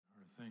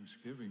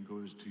thanksgiving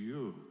goes to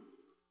you.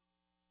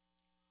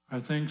 Our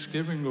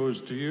thanksgiving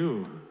goes to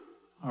you,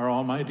 our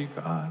Almighty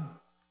God.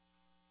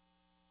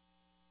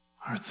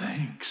 Our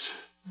thanks.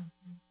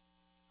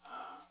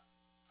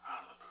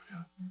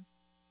 Hallelujah.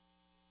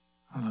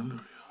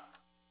 Hallelujah.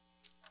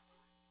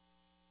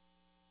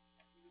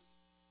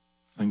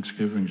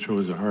 Thanksgiving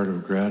shows a heart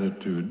of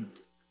gratitude.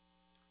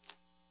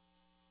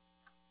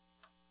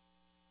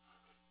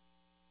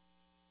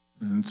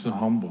 And it's a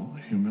humble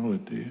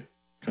humility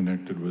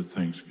connected with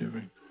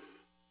thanksgiving.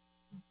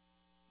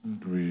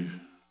 And we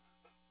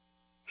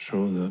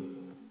show that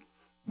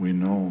we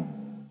know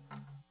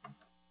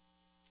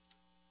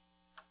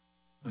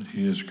that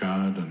He is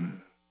God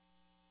and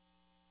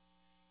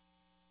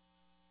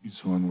He's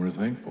the one we're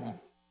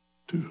thankful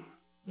to.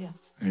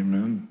 Yes.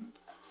 Amen.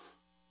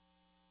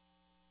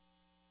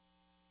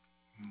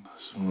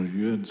 So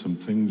you had some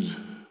things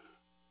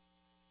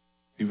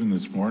even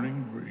this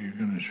morning. Were you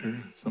going to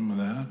share some of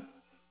that?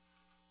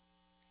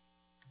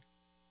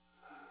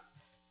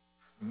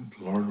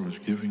 The Lord was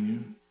giving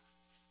you?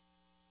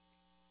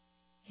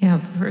 Yeah,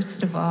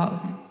 first of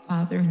all,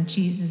 Father, in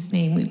Jesus'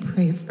 name, we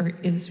pray for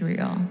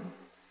Israel.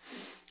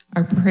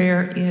 Our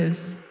prayer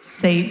is,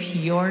 save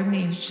your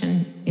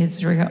nation,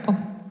 Israel.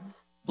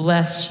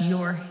 Bless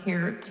your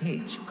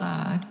heritage,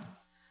 God.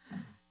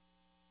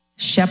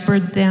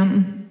 Shepherd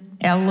them,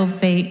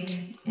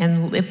 elevate,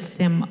 and lift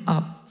them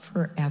up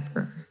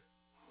forever.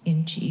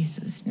 In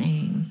Jesus'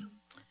 name.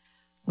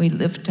 We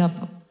lift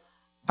up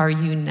our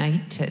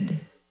United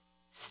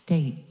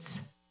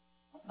States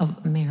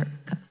of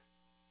America.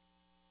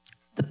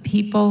 The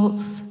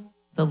peoples,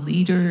 the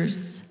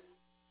leaders,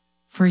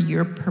 for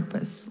your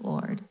purpose,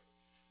 Lord.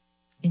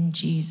 In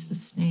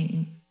Jesus'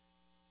 name.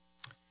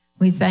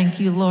 We thank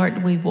you,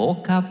 Lord, we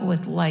woke up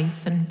with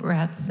life and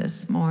breath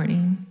this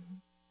morning.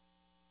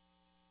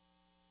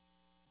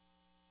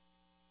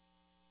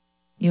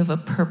 You have a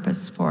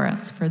purpose for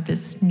us for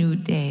this new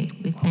day.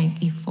 We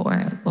thank you for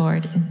it,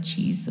 Lord, in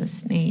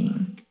Jesus'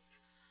 name.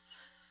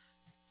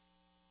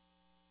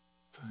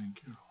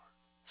 Thank you, Lord.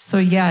 So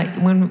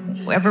yeah,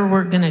 whenever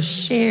we're going to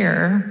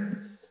share,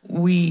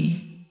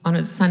 on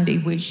a Sunday,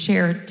 we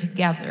share it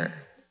together.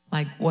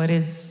 Like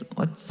what's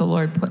the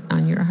Lord put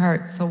on your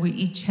heart? So we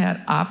each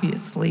had,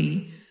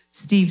 obviously,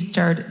 Steve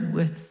started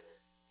with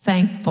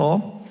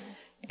thankful,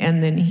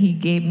 and then he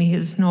gave me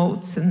his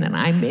notes, and then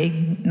I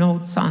made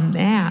notes on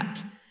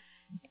that.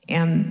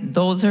 And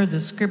those are the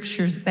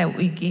scriptures that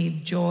we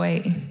gave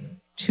Joy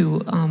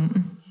to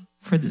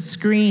for the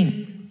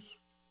screen.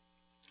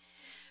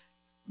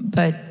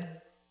 But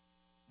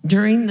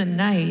during the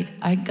night,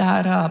 I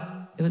got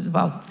up, it was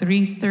about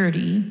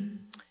 3:30,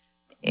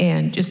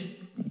 and just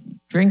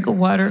drink of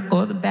water,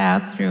 go to the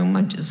bathroom.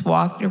 I just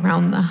walked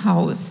around the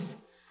house.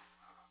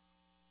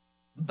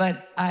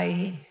 But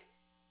I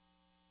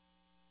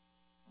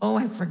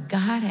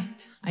forgot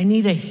it. I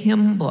need a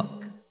hymn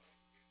book.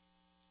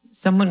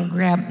 Someone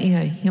grabbed me a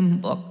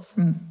hymn book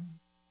from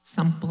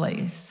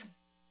someplace.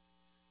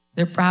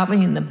 They're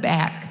probably in the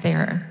back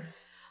there.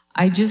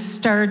 I just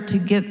started to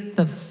get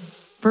the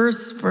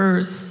first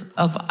verse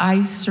of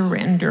I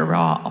Surrender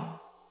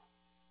All.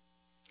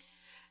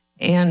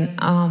 And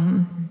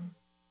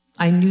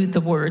I knew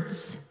the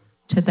words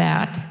to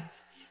that.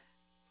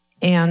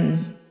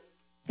 And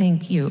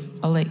thank you.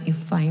 I'll let you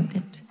find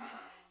it.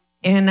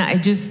 And I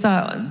just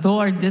thought,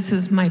 Lord, this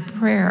is my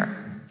prayer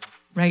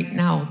right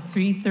now,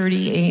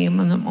 3:30 a.m.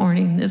 in the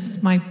morning. This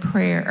is my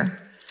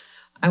prayer.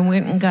 I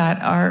went and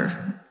got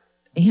our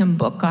hymn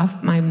book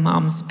off my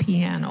mom's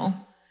piano.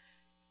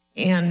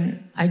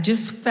 And I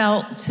just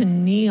felt to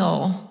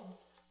kneel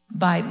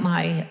by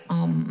my,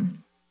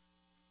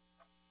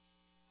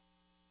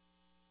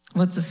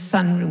 what's a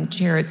sunroom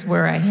chair? It's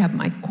where I have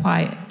my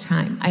quiet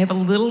time. I have a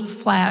little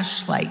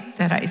flashlight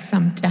that I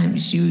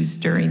sometimes use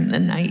during the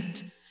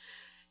night.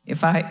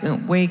 If I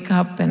wake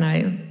up and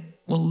I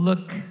will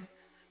look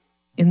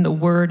in the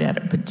Word at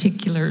a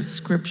particular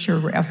scripture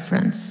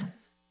reference.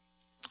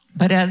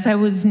 But as I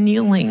was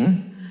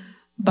kneeling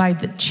by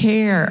the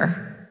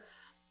chair,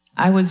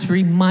 I was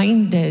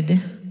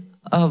reminded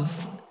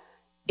of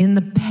in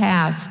the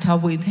past how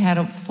we've had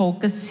a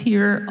focus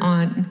here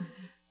on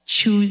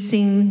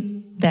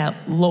choosing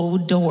that low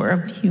door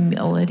of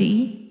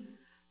humility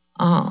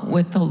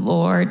with the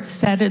Lord,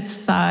 set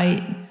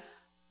aside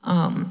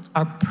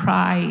our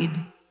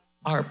pride,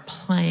 our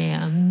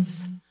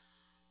plans,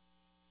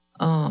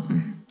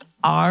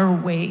 our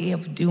way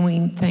of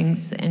doing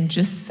things, and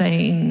just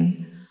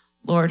saying,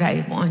 Lord,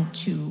 I want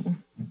to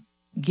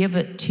give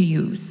it to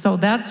you. So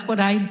that's what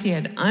I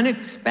did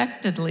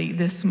unexpectedly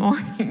this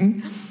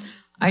morning.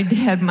 I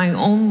had my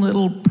own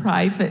little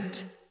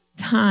private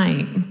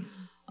time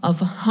of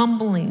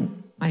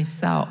humbling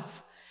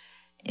myself.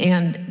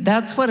 And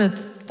that's what a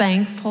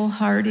thankful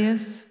heart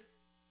is.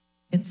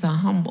 It's a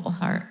humble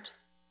heart.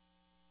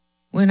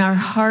 When our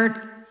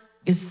heart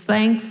is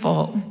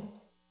thankful,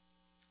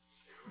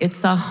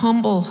 it's a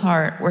humble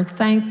heart. We're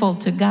thankful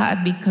to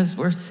God because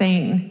we're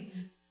saying,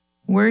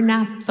 we're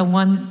not the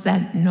ones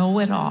that know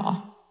it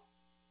all.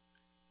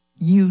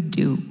 You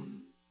do.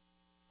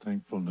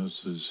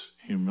 Thankfulness is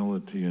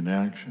humility in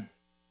action.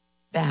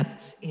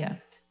 That's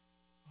it.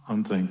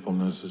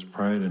 Unthankfulness is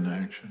pride in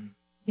action.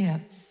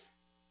 Yes.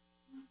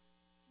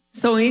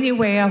 So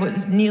anyway, I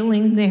was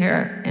kneeling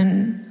there,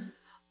 and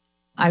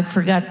I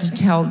forgot to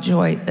tell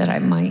Joy that I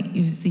might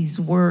use these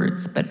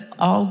words, but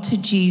all to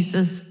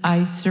Jesus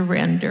I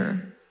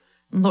surrender.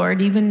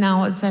 Lord, even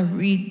now as I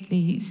read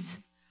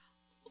these,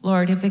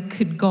 Lord, if it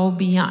could go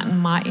beyond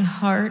my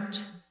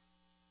heart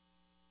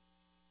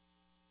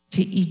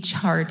to each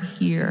heart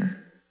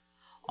here.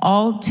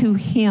 All to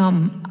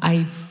him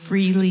I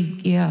freely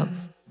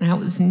give. And I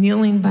was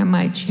kneeling by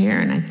my chair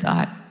and I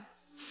thought,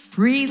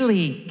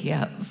 freely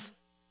give.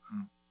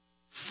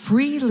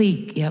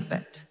 Freely give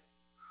it.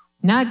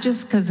 Not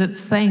just because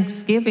it's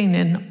Thanksgiving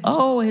and,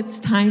 oh, it's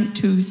time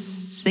to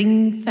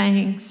sing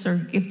thanks or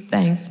give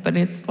thanks, but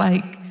it's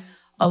like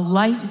a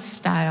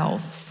lifestyle.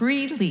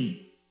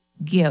 Freely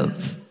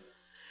give.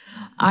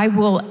 I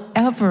will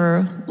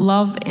ever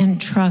love and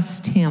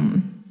trust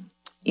him.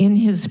 In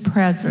his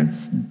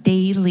presence,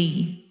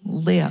 daily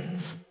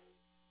live.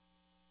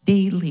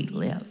 Daily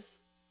live.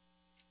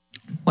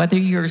 Whether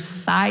you're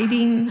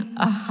siding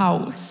a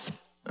house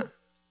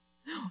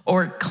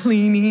or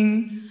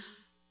cleaning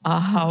a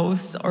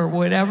house or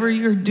whatever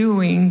you're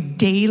doing,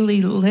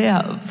 daily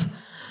live.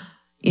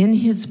 In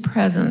his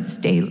presence,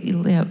 daily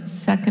live.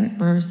 Second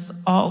verse,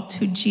 all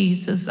to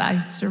Jesus I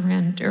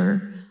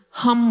surrender.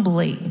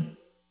 Humbly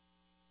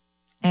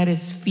at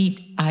his feet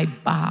I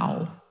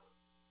bow.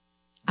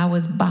 I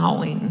was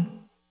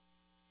bowing.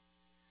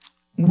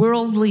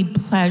 Worldly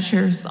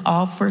pleasures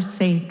all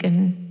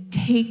forsaken.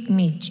 Take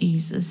me,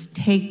 Jesus.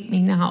 Take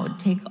me now.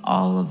 Take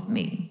all of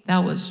me.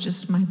 That was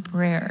just my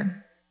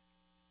prayer.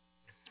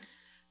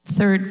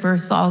 Third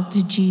verse, all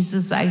to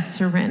Jesus I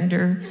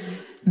surrender.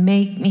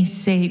 Make me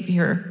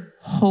Savior,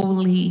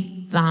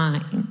 wholly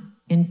thine,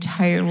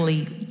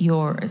 entirely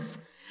yours.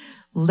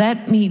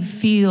 Let me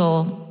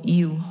feel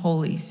you,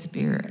 Holy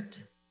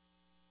Spirit.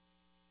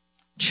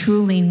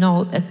 Truly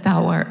know that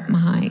thou art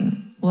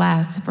mine.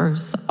 Last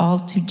verse, all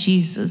to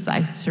Jesus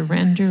I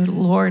surrender.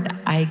 Lord,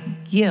 I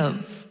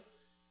give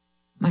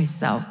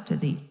myself to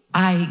thee.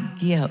 I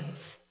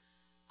give.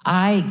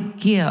 I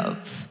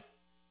give.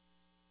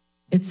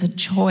 It's a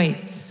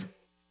choice.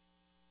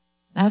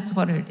 That's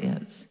what it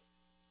is.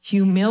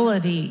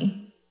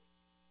 Humility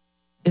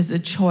is a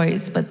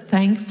choice, but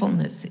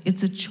thankfulness,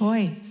 it's a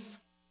choice.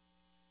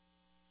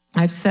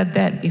 I've said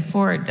that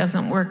before. It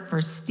doesn't work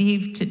for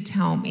Steve to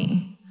tell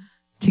me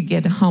to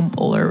get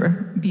humble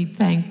or be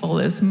thankful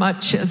as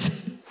much as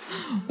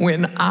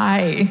when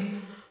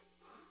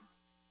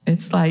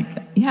it's like,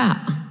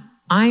 yeah,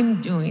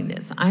 I'm doing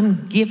this.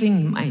 I'm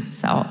giving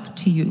myself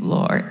to you,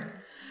 Lord.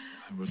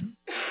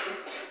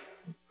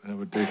 That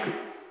would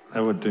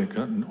take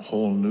a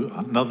whole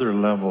another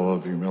level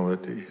of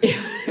humility.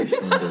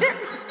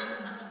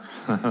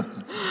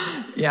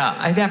 Yeah,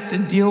 I'd have to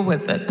deal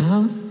with it,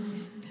 huh?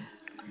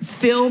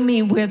 Fill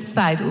me with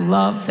thy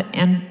love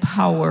and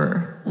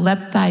power.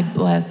 Let thy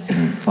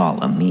blessing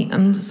follow me.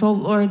 And so,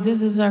 Lord,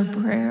 this is our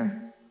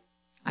prayer.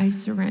 I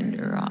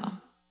surrender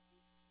all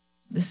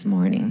this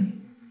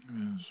morning.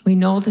 Yes. We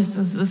know this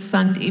is the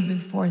Sunday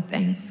before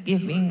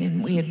Thanksgiving,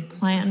 and we had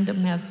planned a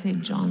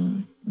message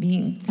on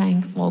being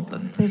thankful,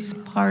 but this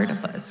part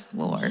of us,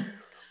 Lord,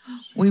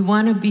 we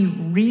want to be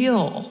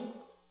real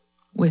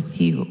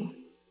with you.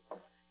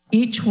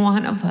 Each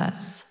one of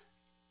us.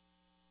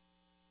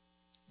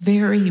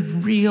 Very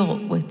real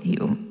with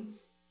you.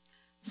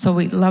 So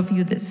we love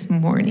you this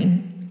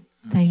morning.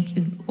 Thank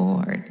you,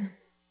 Lord.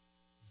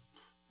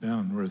 Yeah,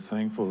 and we're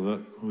thankful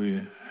that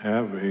we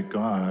have a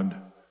God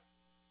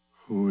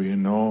who we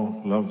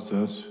know loves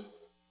us, is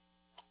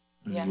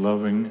yes.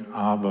 Loving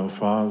Abba,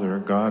 Father,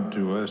 God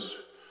to us,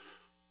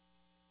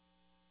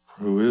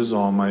 who is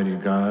Almighty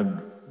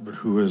God, but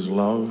who is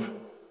love.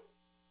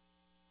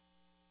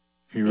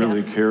 He really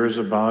yes. cares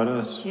about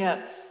us.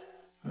 Yes.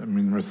 I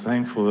mean, we're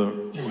thankful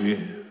that we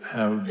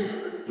have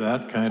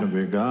that kind of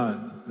a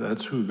God.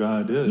 That's who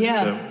God is,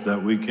 yes.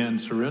 that we can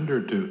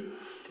surrender to.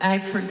 I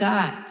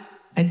forgot.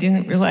 I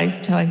didn't realize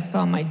till I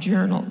saw my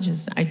journal.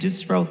 I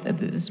just wrote that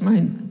this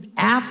morning.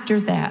 After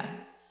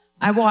that,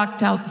 I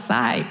walked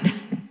outside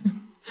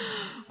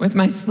with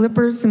my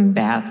slippers and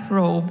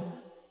bathrobe,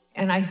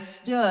 and I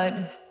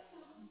stood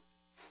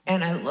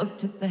and I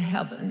looked at the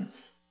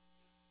heavens.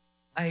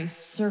 I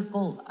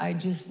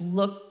just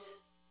looked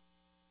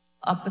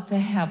up at the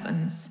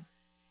heavens,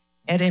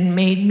 and it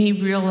made me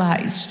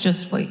realize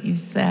just what you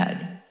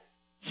said.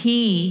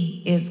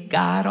 He is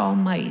God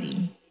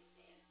Almighty.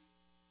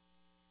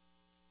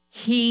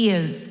 He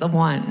is the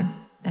one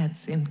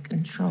that's in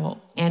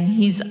control, and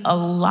he's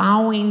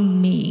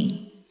allowing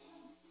me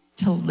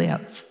to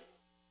live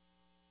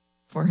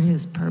for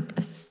his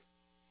purpose.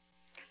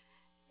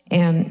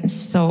 And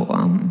so,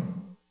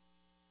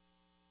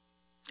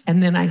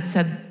 and then I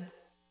said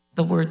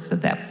the words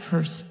of that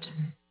first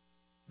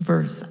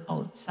verse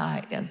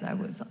outside as I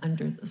was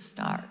under the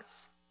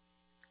stars.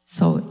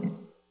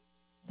 So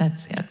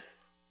that's it.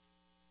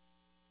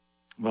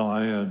 Well,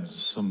 I had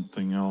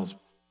something else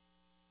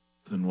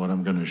than what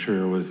I'm going to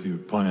share with you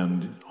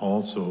planned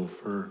also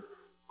for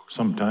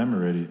some time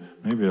already.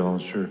 Maybe it'll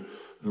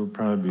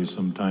probably be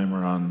some time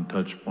around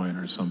Touch Point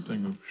or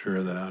something. We'll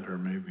share that, or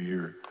maybe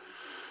here.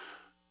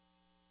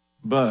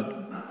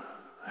 But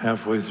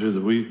halfway through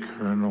the week,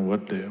 or I don't know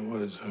what day it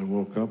was, I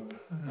woke up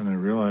and I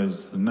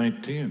realized the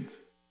 19th.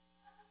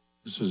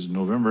 This is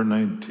November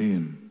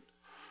 19th.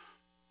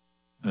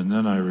 And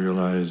then I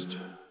realized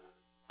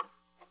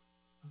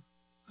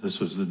this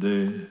was the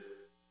day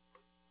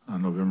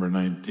on November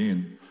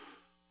 19th,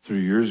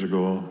 3 years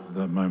ago,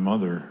 that my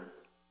mother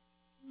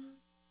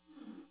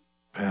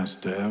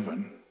passed to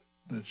heaven,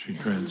 that she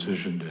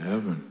transitioned to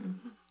heaven.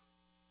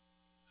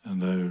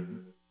 And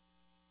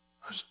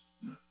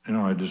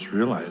I just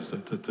realized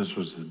that this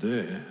was the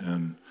day,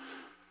 and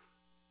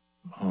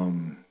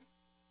in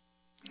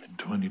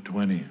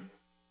 2020.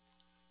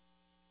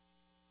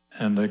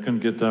 And I couldn't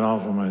get that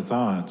off of my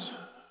thoughts.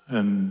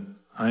 And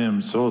I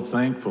am so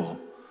thankful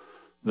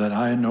that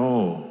I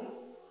know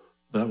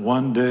that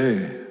one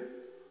day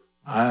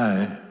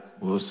I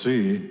will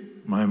see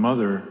my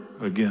mother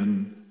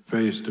again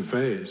face to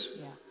face.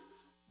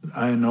 Yes.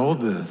 I know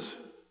this.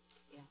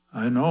 Yeah.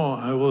 I know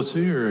I will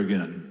see her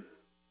again.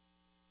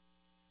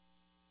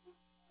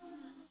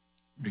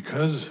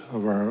 Because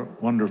of our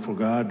wonderful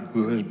God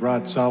who has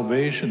brought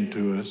salvation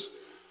to us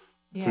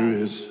through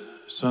his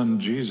Son,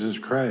 Jesus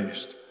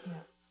Christ. Yes.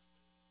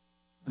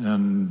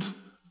 And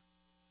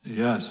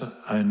yes,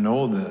 I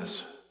know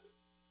this.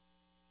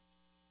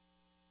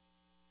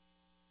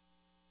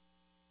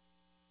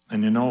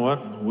 And you know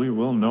what? We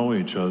will know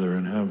each other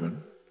in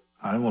heaven.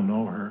 I will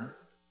know her,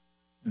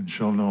 and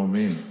she'll know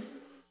me.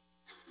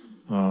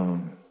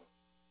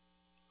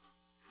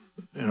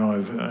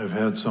 I've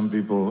had some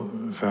people,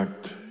 in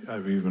fact,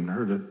 I've even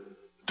heard it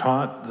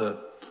taught that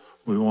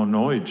we won't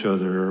know each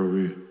other,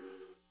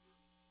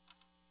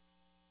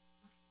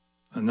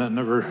 and that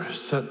never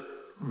set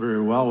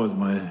very well with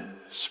my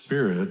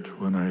spirit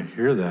when I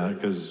hear that,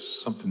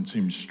 because something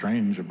seems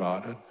strange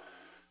about it.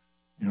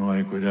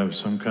 Like we'd have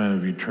some kind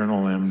of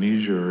eternal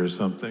amnesia or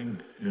something,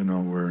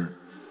 where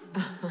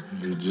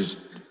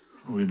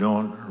we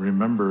don't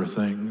remember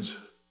things.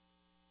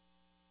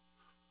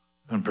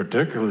 And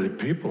particularly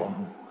people,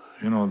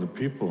 the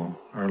people,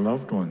 our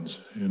loved ones,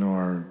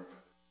 our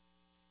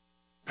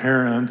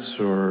parents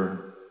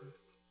or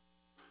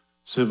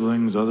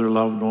siblings, other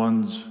loved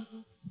ones,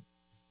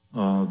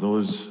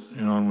 those,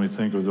 when we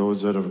think of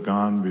those that have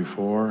gone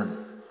before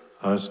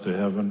us to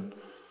heaven,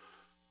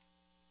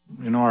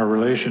 our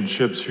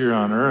relationships here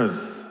on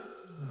earth,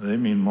 they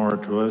mean more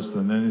to us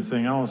than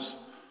anything else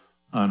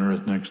on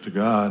earth next to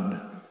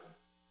God.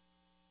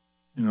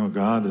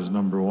 God is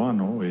number one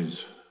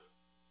always.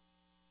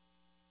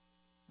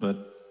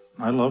 But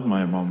I love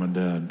my mom and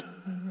dad.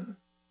 Mm-hmm.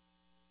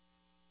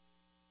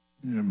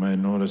 You might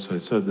notice I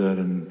said that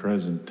in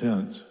present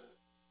tense.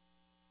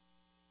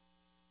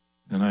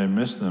 And I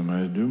miss them.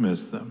 I do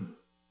miss them.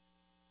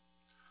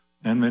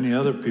 And many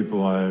other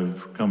people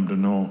I've come to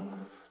know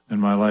in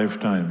my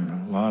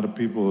lifetime. A lot of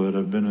people that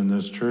have been in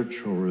this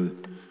church over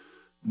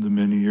the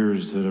many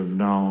years that have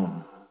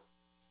now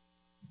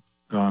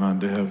gone on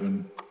to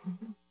heaven.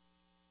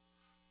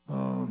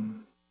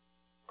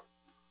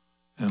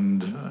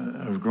 And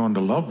I've grown to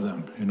love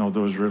them,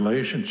 those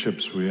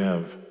relationships we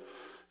have.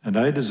 And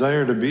I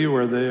desire to be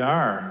where they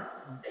are.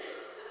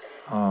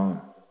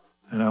 And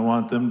I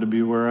want them to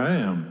be where I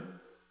am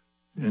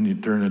in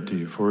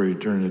eternity, for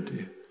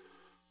eternity.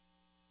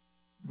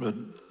 But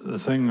the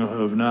thing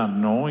of not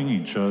knowing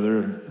each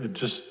other, it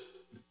just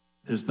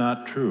is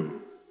not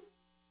true.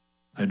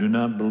 I do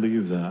not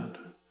believe that.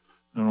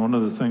 And one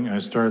of the things I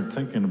started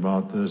thinking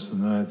about this,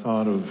 and then I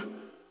thought of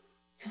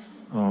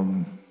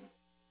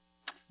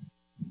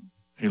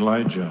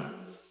Elijah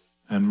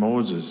and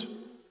Moses.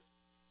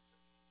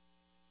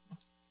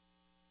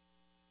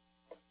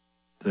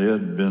 They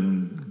had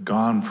been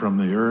gone from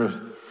the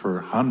earth for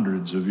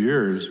hundreds of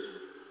years,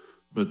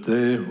 but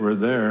they were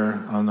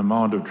there on the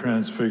Mount of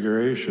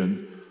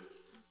Transfiguration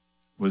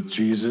with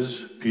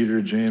Jesus,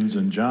 Peter, James,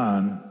 and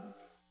John,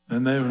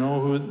 and they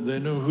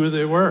knew who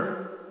they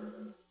were.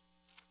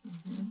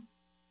 Mm-hmm.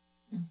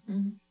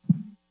 Mm-hmm.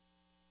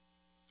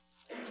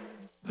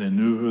 They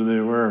knew who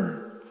they were.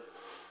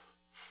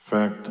 In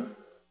fact,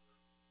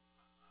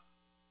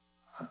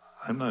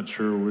 I'm not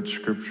sure which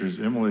scriptures.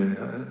 Emily,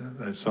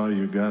 I saw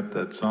you got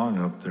that song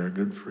up there.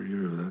 Good for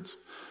you. That's.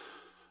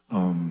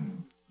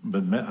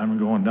 But I'm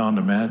going down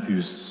to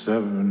Matthew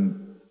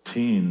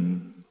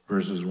 17,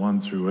 verses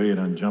 1 through 8.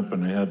 I'm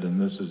jumping ahead, and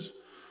this is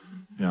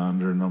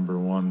yonder, number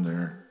 1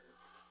 there.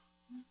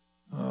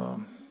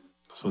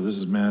 So this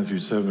is Matthew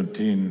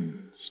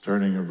 17,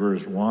 starting at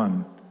verse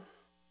 1.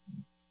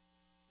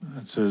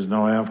 It says,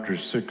 "Now after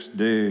 6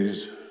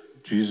 days,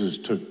 Jesus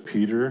took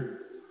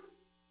Peter,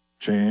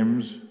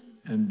 James,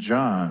 and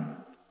John,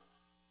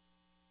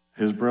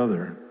 his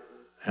brother,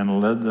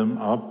 and led them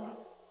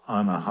up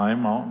on a high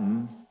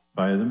mountain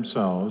by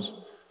themselves,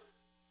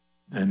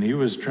 and he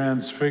was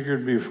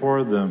transfigured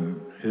before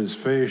them. His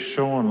face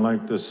shone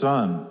like the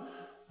sun,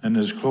 and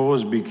his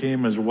clothes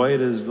became as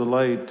white as the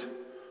light.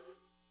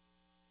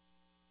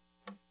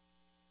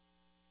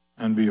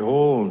 And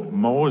behold,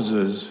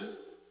 Moses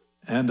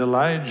and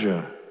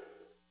Elijah.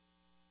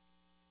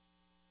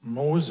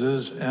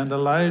 Moses and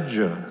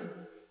Elijah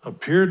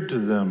appeared to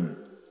them,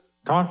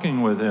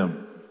 talking with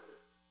him.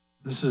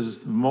 This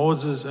is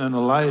Moses and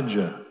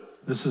Elijah.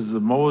 This is the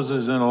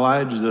Moses and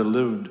Elijah that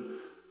lived,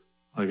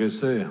 like I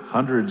say,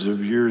 hundreds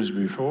of years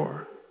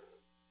before.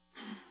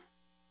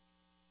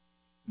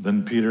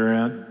 Then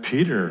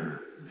Peter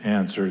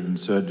answered and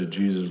said to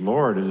Jesus,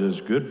 Lord, it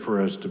is good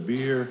for us to be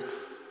here.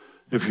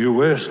 If you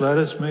wish, let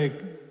us make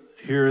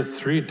here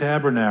 3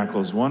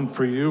 tabernacles, one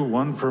for you,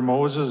 one for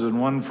Moses, and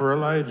one for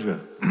Elijah.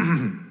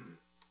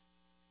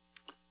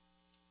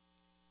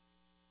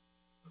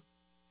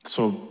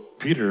 So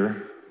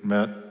Peter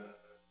met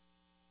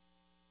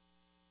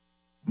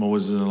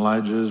Moses and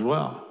Elijah as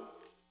well.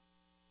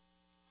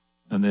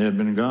 And they had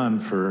been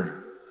gone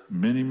for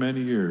many,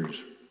 many years.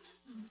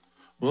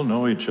 We'll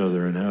know each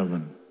other in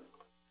heaven.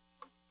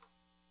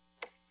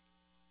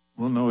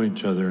 We'll know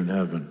each other in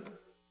heaven.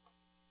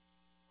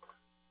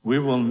 We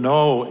will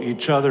know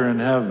each other in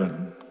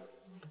heaven.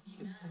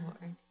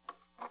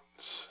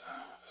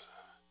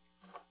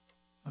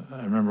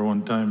 I remember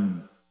one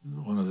time,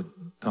 one of the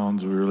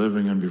towns we were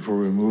living in before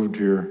we moved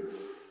here,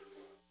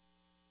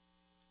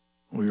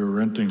 we were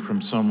renting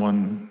from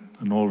someone,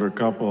 an older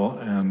couple,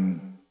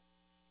 and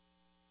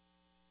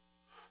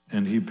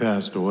he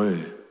passed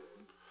away.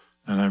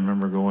 And I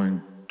remember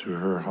going to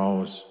her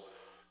house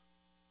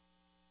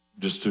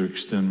just to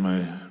extend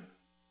my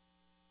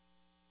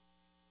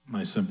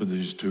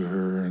sympathies to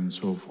her and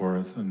so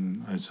forth.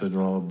 And I said,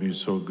 well, it'll be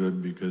so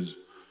good because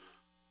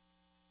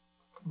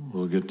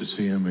we'll get to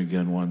see him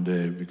again one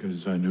day,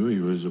 because I knew he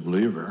was a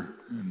believer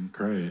in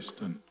Christ.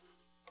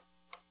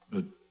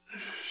 But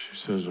she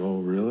says, oh,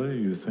 really?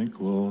 You think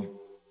we'll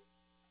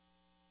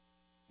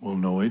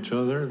know each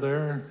other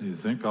there? Do you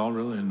think I'll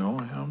really know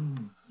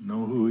him,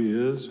 know who he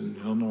is, and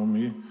he'll know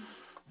me?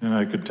 And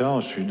I could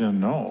tell she didn't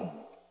know.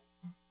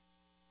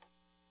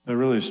 That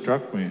really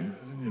struck me.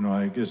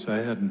 I guess I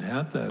hadn't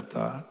had that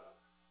thought.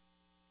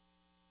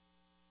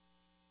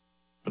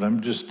 But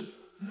I'm just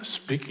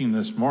speaking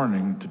this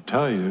morning to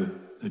tell you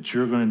that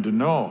you're going to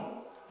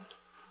know.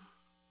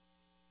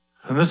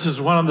 And this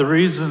is one of the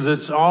reasons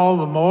it's all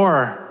the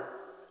more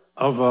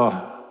of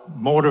a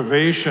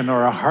motivation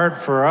or a heart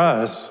for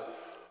us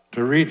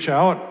to reach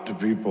out to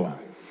people.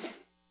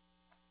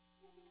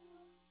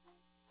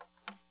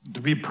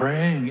 To be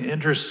praying,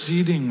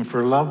 interceding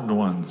for loved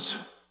ones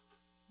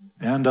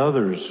and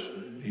others,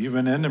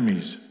 even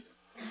enemies,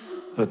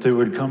 that they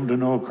would come to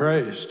know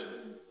Christ.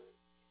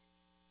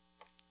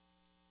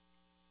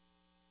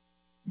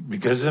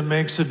 Because it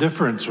makes a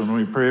difference when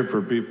we pray for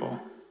people.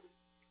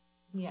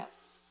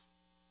 Yes.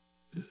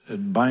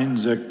 It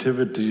binds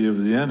activity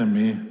of the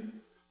enemy,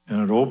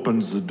 and it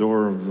opens the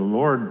door of the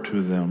Lord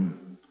to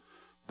them.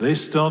 They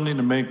still need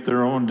to make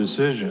their own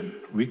decision.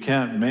 We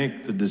can't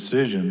make the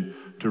decision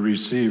to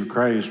receive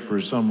Christ for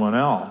someone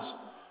else.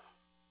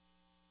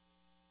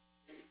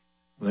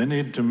 They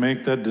need to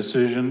make that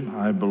decision.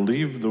 I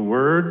believe the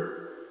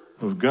Word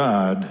of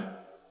God.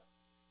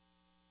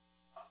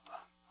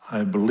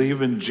 I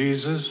believe in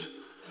Jesus.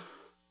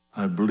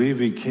 I believe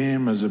he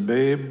came as a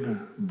babe,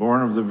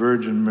 born of the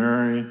Virgin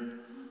Mary,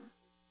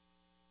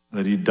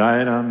 that he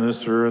died on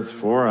this earth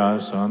for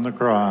us on the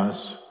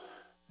cross,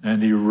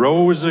 and he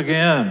rose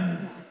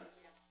again.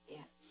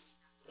 Yes.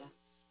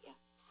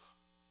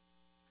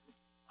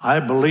 I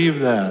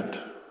believe that.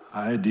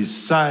 I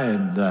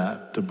decide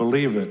that, to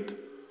believe it.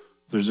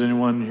 If there's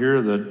anyone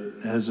here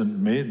that hasn't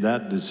made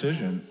that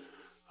decision,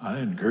 I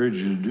encourage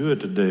you to do it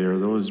today, or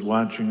those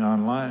watching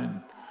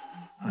online.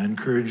 I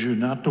encourage you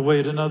not to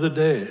wait another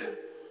day.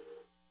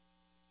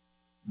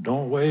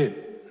 Don't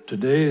wait.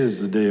 Today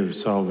is the day of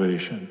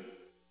salvation.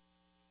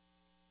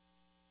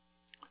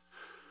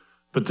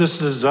 But this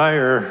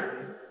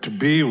desire to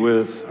be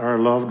with our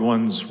loved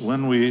ones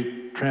when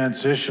we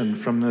transition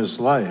from this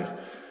life,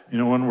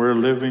 when we're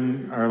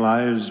living our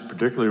lives,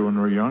 particularly when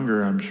we're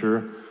younger, I'm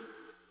sure,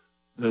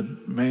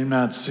 that may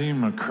not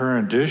seem a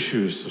current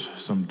issue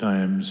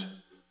sometimes.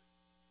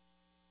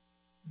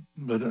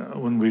 But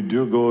when we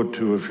do go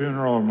to a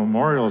funeral or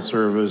memorial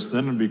service,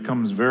 then it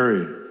becomes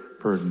very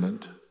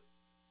pertinent,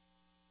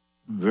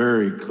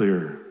 very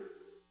clear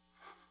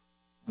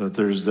that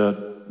there's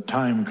that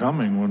time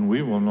coming when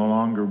we will no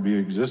longer be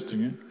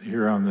existing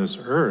here on this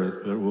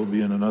earth, but we'll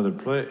be in another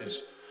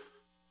place.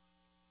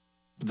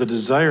 The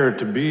desire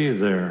to be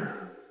there.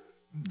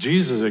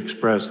 Jesus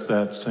expressed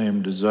that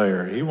same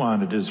desire. He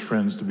wanted his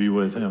friends to be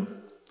with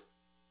him,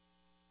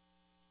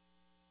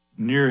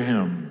 near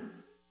him,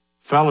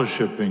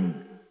 fellowshipping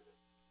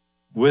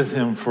with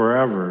him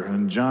forever.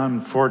 In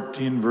John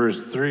 14,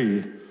 verse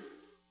 3,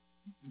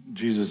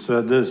 Jesus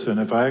said this, and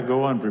if I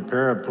go and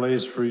prepare a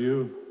place for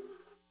you,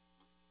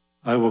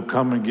 I will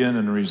come again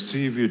and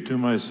receive you to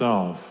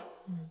myself,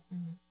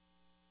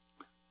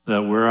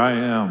 that where I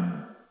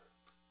am,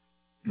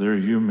 there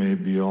you may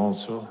be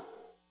also.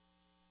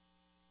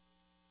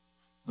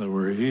 That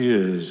where he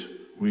is,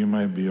 we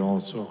might be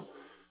also.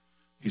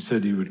 He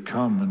said he would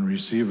come and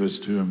receive us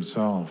to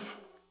himself.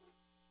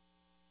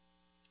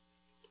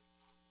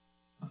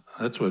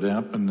 That's what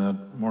happened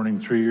that morning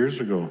 3 years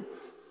ago.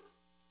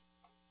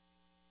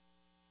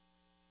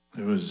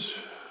 It was,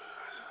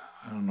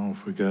 I don't know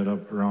if we got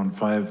up around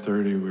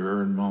 5:30, we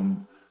heard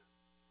Mom,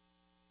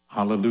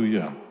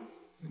 hallelujah.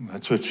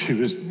 That's what she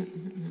was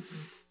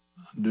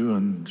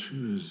doing. She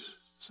was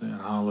saying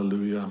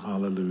hallelujah,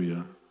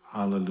 hallelujah,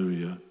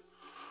 hallelujah.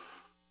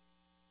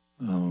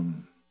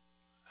 And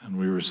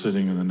we were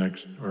sitting in the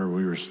next, or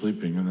we were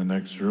sleeping in the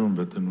next room,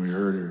 but then we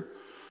heard her.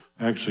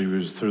 Actually, it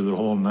was through the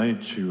whole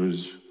night she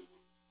was,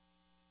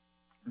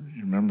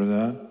 you remember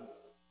that?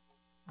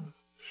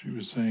 She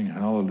was saying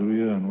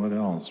hallelujah, and what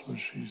else was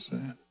she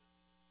saying?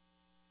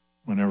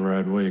 Whenever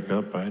I'd wake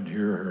up, I'd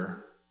hear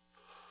her.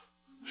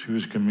 She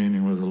was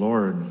communing with the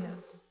Lord.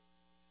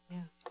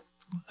 Yes.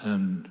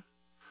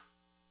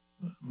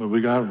 But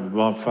we got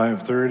about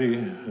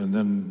 5:30, and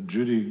then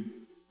Judy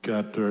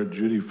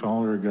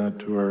Fowler got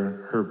to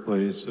her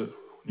place.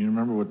 You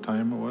remember what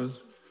time it was?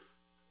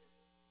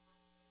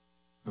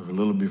 It was a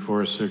little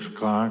before 6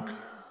 o'clock,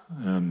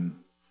 and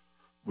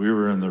we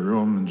were in the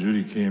room, and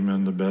Judy came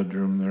in the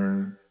bedroom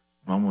there.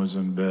 Mom was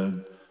in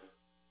bed,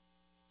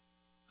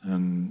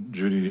 and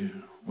Judy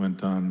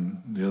went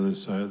on the other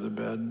side of the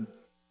bed.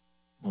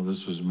 Well,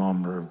 this was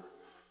Mom. Her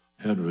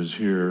head was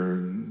here,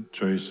 and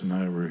Joyce and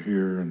I were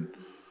here, and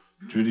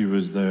Judy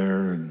was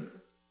there, and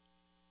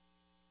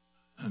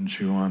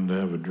she wanted to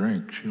have a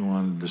drink. She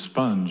wanted the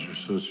sponge,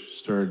 so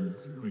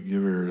we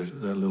give her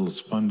that little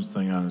sponge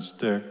thing on a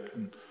stick,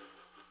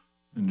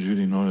 and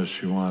Judy noticed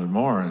she wanted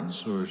more, and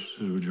so she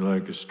said, would you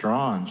like a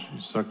straw? And she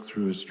sucked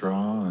through a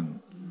straw,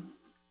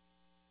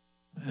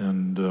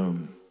 and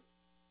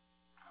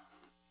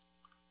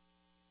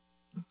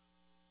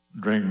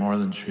drank more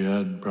than she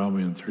had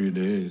probably in 3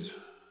 days.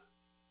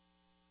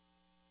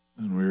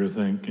 And we were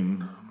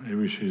thinking,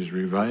 maybe she's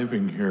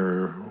reviving here,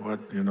 or what,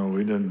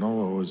 we didn't know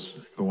what was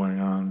going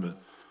on, but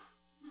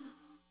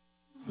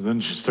then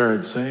she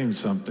started saying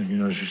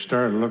something, she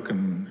started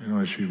looking,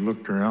 she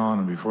looked around,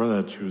 and before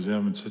that she was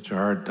having such a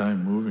hard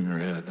time moving her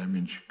head. I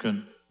mean, she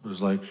couldn't, it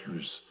was like she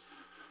was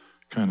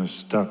kind of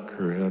stuck.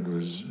 Her head it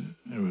was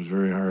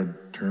very hard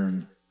to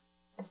turn.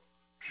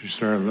 She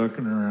started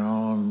looking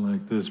around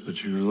like this, but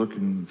she was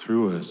looking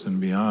through us and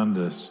beyond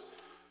us.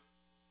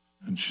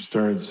 And she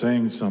started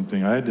saying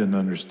something. I didn't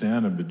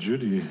understand it, but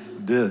Judy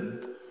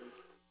did.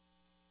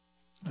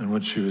 And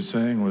what she was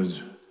saying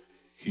was,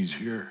 he's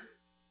here.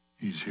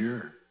 He's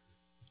here.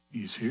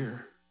 He's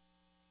here.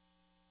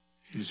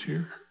 He's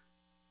here.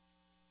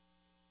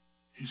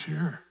 He's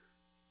here.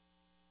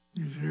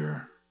 He's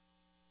here.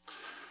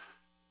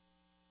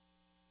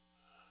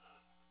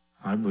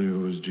 I believe it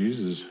was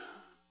Jesus.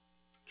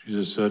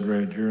 Jesus said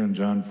right here in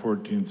John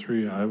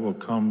 14:3, I will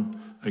come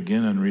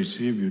again and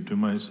receive you to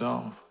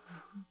myself.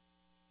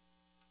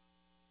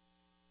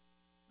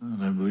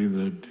 And I believe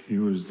that he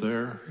was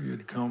there. He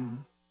had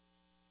come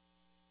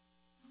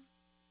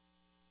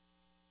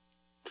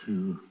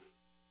to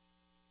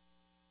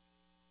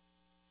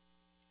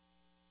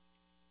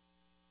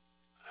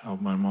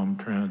help my mom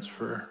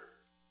transfer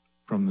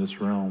from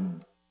this realm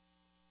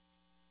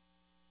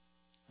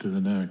to the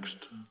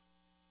next.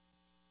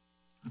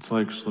 It's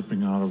like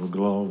slipping out of a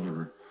glove,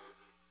 or,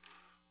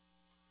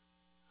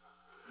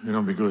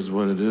 because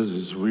what it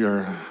is we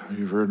are,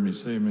 you've heard me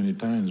say many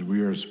times,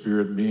 we are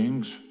spirit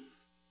beings.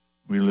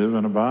 We live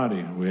in a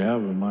body. We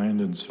have a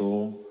mind and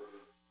soul.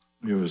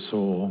 We have a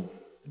soul,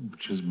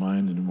 which is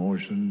mind and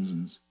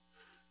emotions.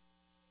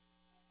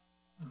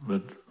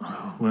 But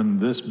when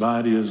this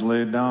body is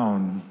laid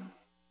down,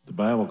 the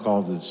Bible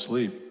calls it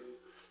sleep.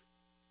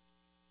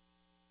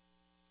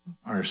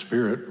 Our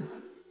spirit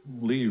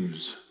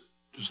leaves,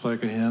 just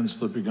like a hand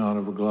slipping out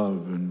of a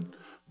glove, and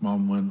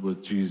Mom went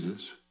with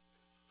Jesus.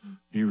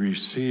 He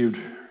received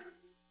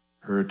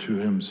her to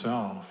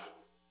himself.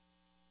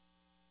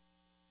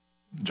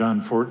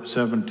 John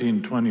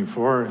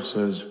 17:24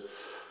 says,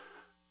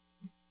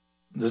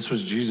 this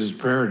was Jesus'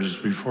 prayer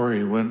just before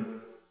he went,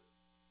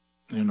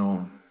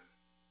 to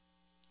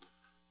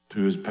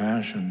his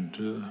passion,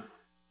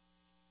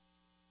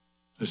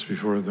 just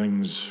before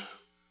things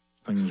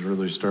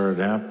really started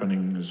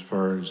happening as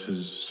far as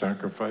his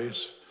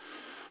sacrifice.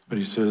 But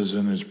he says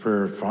in his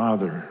prayer,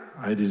 Father,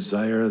 I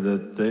desire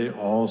that they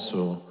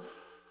also,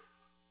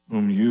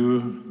 whom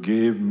you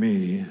gave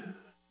me,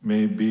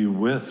 may be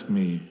with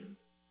me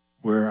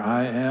where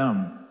I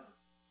am.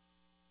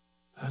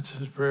 That's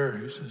his prayer.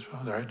 He says,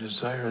 Father, I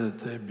desire that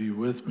they be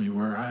with me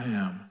where I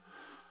am,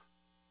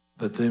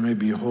 that they may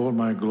behold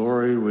my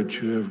glory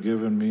which you have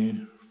given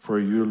me, for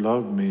you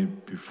loved me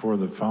before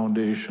the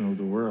foundation of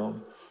the world.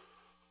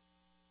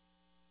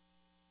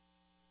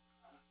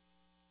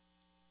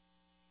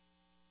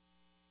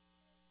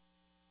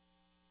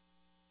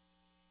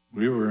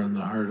 We were in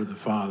the heart of the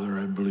Father,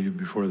 I believe,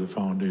 before the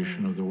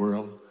foundation of the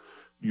world.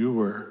 You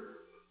were.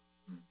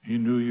 He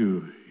knew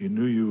you. He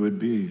knew you would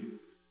be.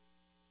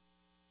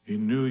 He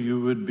knew you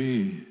would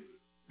be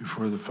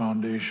before the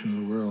foundation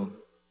of the world.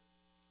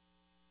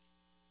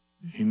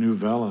 He knew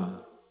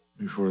Vela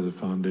before the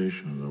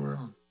foundation of the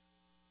world.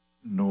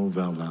 No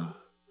Vela.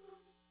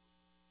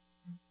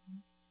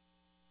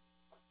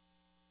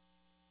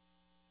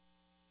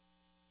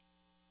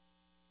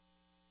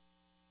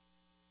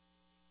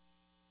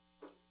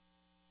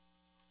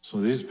 So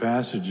these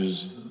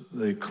passages,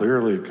 they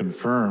clearly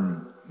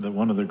confirm that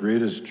one of the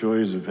greatest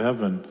joys of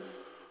heaven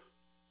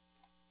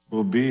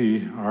will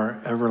be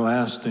our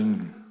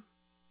everlasting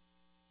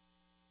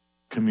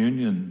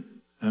communion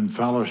and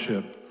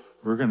fellowship.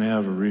 We're going to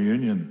have a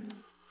reunion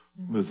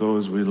with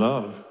those we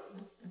love.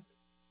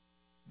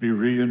 Be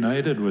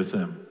reunited with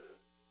them.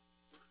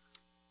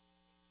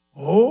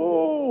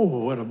 Oh,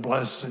 what a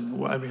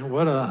blessing. I mean,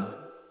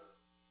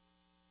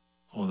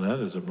 that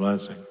is a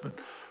blessing, but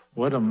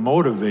what a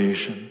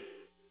motivation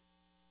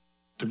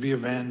to be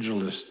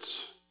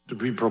evangelists, to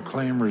be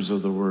proclaimers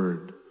of the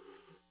word.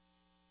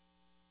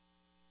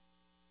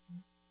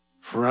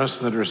 For us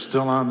that are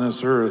still on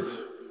this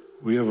earth,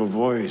 we have a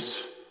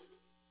voice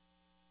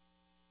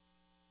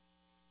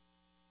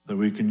that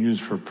we can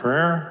use for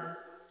prayer,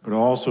 but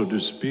also to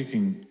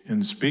speaking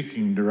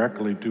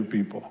directly to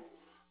people,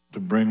 to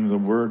bring the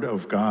word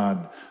of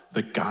God,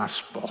 the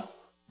gospel,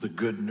 the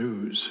good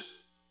news,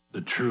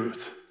 the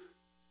truth.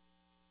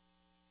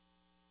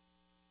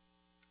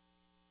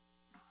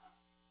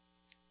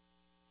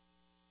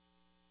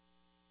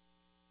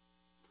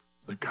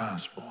 The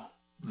gospel,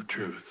 the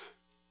truth.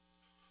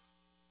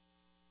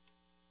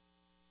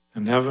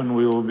 In heaven,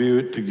 we will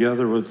be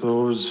together with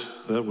those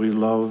that we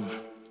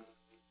love,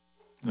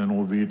 and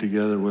we'll be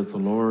together with the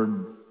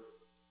Lord,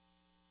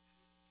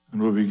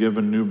 and we'll be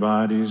given new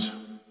bodies.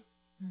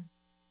 It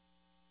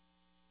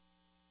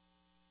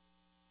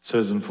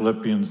says in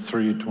Philippians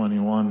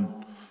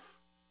 3:21,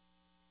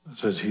 it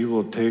says, He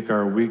will take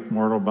our weak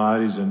mortal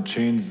bodies and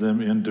change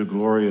them into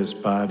glorious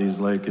bodies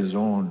like His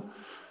own.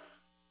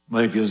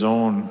 Like His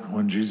own,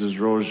 when Jesus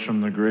rose from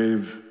the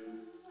grave,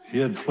 He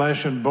had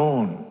flesh and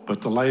bone,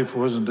 but the life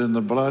wasn't in the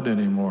blood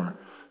anymore.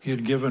 He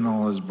had given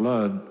all His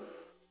blood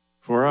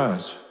for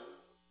us.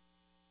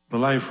 The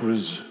life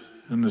was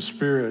in the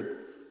Spirit,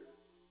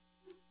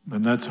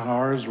 and that's how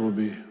ours will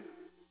be.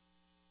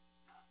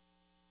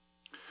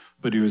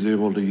 But He was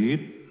able to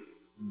eat.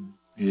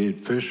 He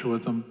ate fish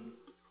with them.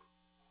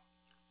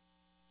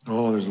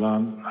 Oh,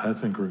 I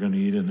think we're going to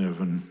eat in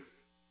heaven.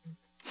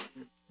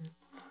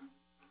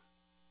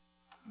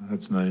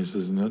 That's nice,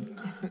 isn't it?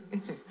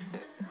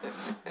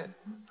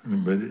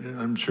 But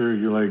I'm sure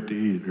you like to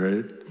eat,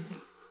 right?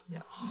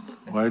 Yeah.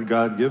 Why did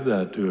God give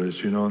that to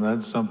us? And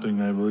that's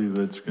something I believe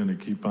that's going to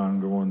keep on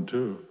going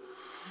too.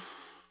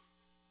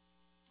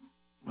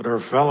 But our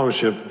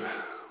fellowship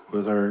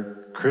with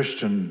our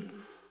Christian,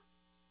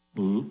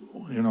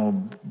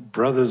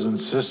 brothers and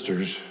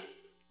sisters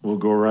will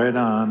go right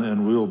on,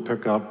 and we'll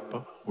pick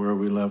up where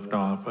we left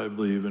off, I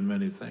believe, in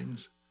many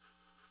things.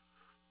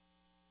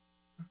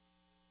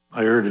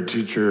 I heard a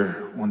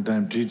teacher one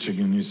time teaching,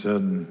 and he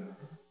said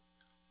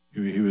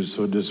he was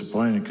so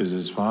disappointed because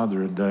his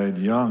father had died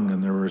young,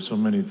 and there were so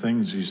many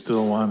things he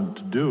still wanted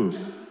to do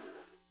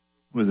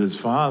with his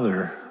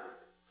father.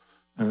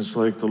 And it's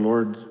like the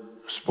Lord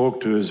spoke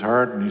to his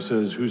heart, and He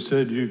says, who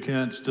said you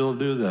can't still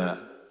do that?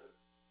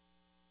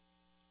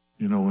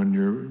 When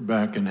you're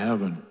back in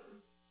heaven.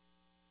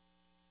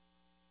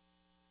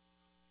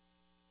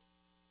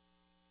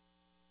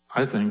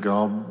 I think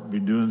I'll be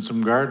doing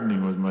some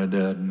gardening with my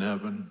dad in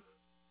heaven.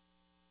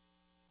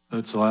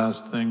 That's the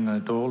last thing I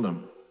told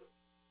him.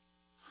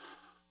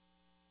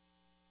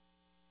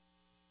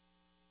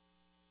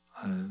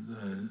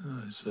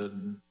 I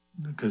said,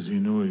 because he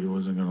knew he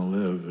wasn't going to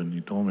live, and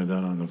he told me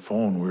that on the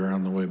phone. We were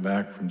on the way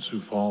back from Sioux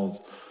Falls.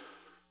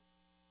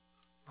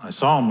 I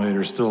saw him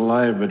later, still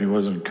alive, but he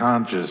wasn't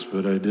conscious,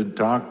 but I did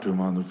talk to him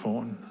on the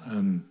phone,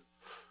 and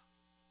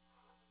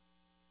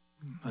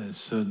I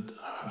said,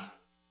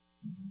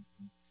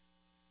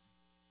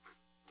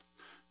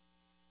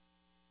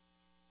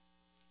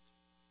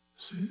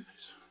 see,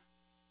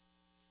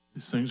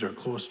 these things are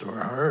close to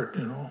our heart,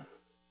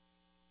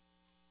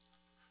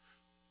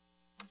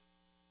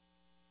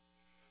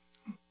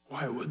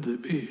 Why would they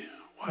be?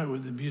 Why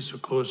would they be so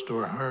close to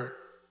our heart?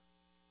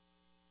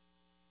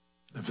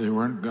 If they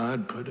weren't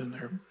God put in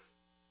there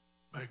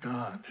by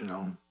God,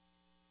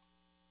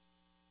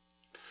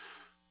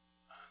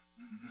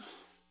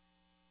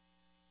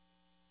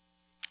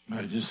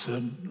 I just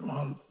said,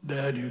 well,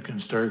 Dad, you can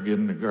start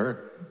getting the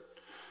garden.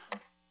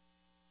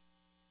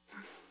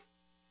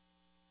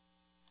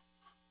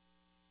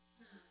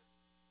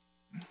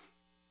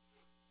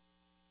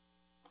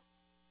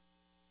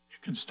 You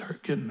can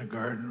start getting the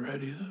garden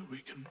ready that we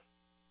can.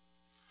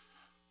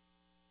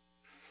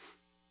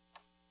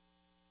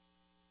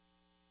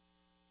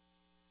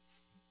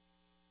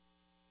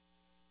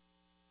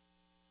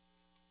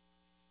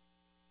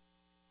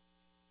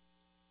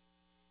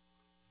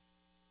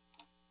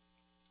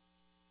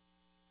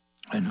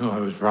 I knew I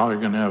was probably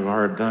going to have a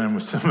hard time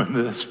with some of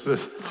this, but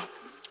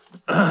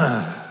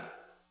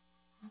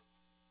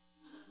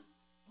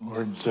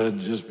Lord said,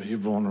 just be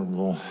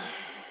vulnerable.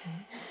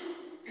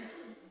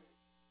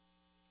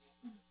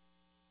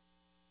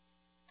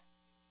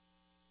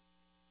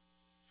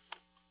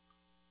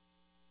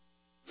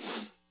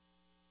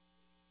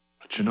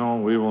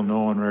 But we will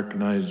know and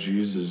recognize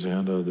Jesus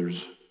and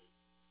others,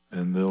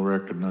 and they'll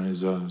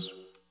recognize us.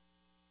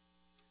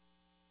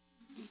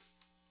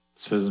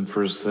 says in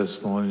 1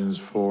 Thessalonians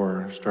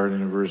 4, starting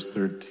in verse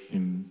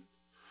 13,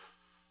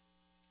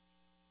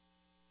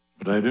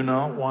 "But I do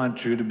not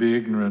want you to be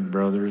ignorant,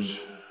 brothers,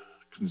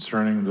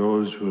 concerning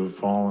those who have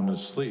fallen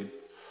asleep."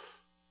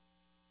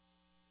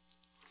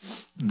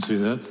 And see,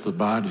 that's the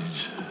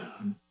body's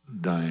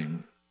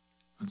dying.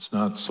 It's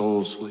not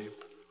soul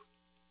sleep.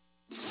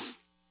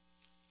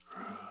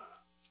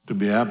 To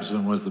be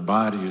absent with the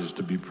body is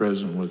to be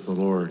present with the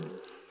Lord.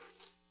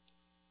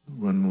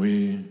 When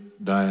we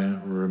die,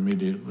 we're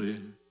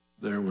immediately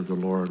there with the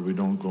Lord. We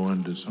don't go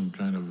into some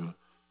kind of a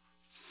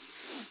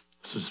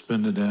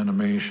suspended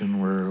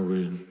animation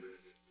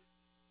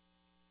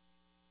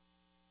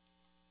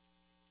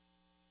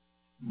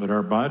but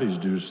our bodies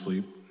do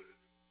sleep.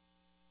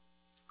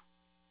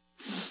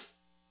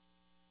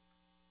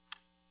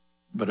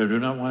 "But I do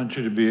not want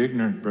you to be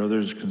ignorant,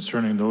 brothers,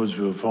 concerning those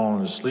who have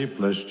fallen asleep,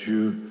 lest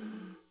you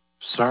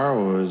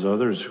sorrow as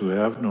others who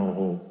have no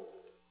hope.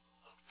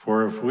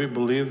 For if we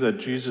believe that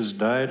Jesus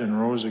died and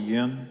rose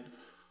again,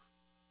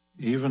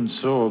 even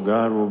so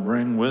God will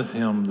bring with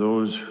him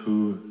those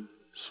who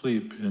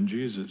sleep in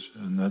Jesus."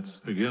 And that's,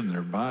 again,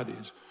 their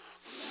bodies.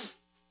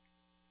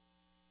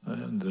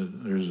 And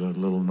there's a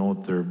little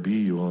note there,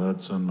 B. Well,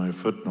 that's on my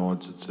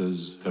footnotes. It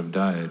says, "have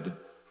died."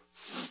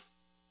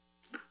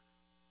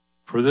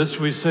 "For this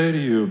we say to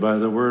you by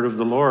the word of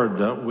the Lord,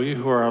 that we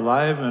who are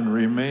alive and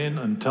remain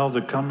until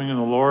the coming of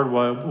the Lord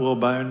will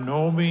by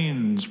no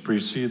means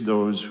precede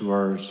those who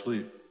are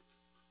asleep.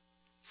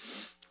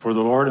 For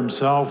the Lord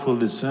himself will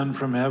descend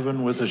from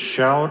heaven with a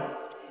shout,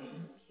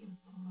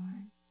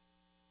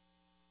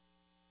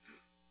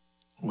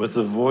 with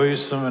the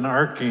voice of an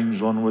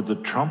archangel, and with the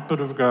trumpet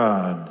of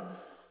God,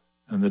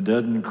 and the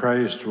dead in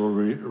Christ will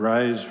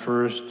rise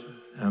first,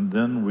 and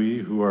then we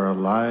who are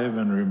alive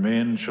and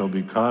remain shall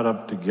be caught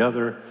up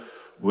together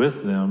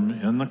with them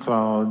in the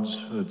clouds,"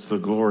 it's the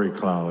glory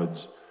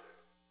clouds,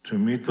 "to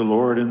meet the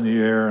Lord in the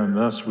air, and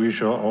thus we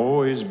shall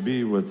always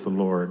be with the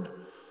Lord."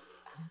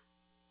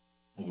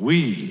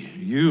 We,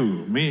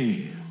 you,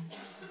 me,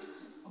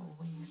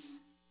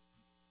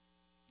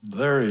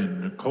 Larry,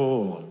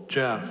 Nicole,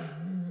 Jeff,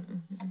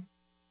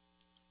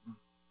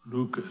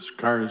 Lucas,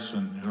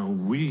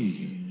 Carson,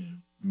 we,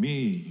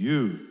 me,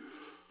 you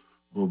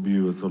will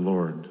be with the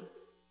Lord.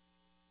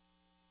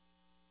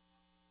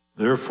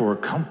 "Therefore,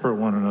 comfort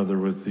one another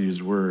with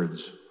these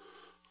words."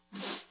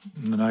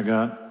 And then I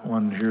got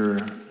one here,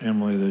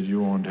 Emily, that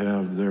you won't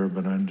have there,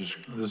 but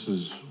this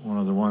is one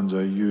of the ones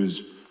I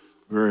use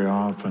very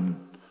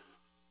often.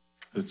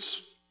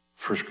 It's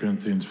 1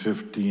 Corinthians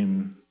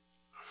 15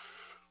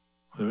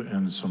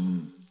 and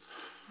some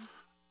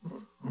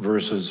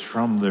verses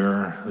from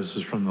there. This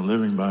is from the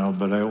Living Bible,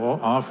 but I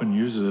often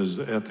use it as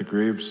at the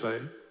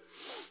gravesite,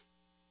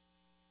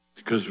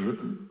 because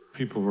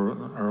people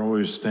are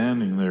always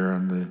standing there,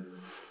 and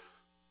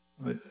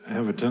they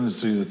have a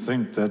tendency to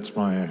think that's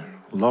my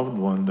loved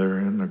one there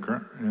in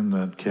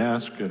that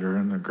casket or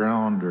in the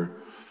ground or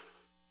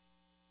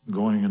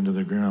going into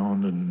the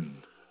ground.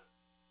 And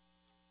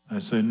I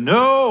say,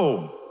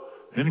 no,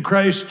 in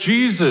Christ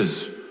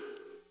Jesus.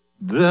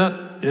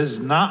 That is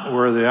not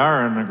where they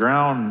are in the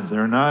ground.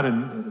 They're not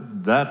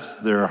in, that's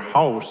their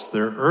house,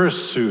 their earth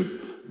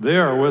suit. They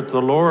are with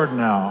the Lord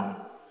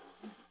now.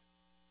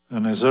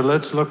 And I said,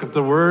 let's look at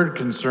the word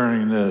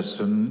concerning this,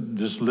 and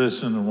just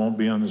listen. It won't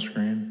be on the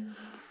screen.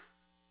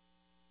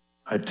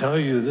 "I tell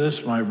you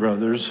this, my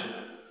brothers,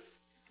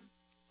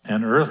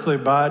 an earthly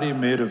body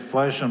made of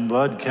flesh and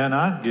blood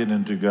cannot get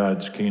into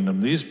God's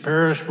kingdom. These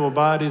perishable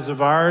bodies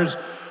of ours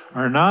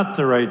are not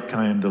the right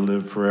kind to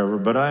live forever.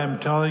 But I am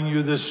telling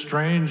you this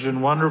strange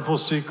and wonderful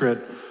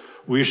secret.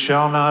 We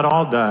shall not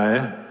all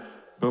die,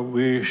 but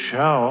we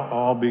shall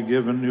all be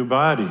given new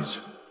bodies."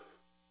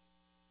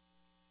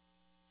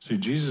 See,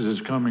 Jesus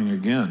is coming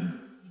again.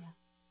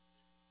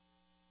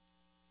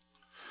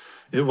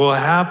 "It will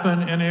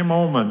happen in a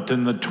moment,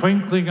 in the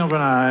twinkling of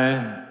an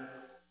eye."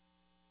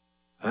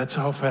 That's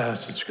how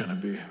fast it's going to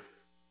be.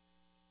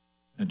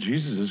 And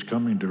Jesus is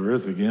coming to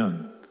earth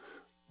again.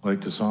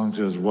 Like the song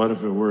says, what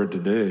if it were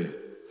today?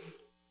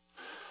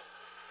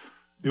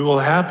 "It will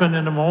happen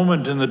in a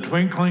moment, in the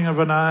twinkling of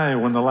an eye,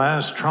 when the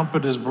last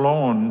trumpet is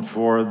blown,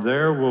 for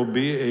there will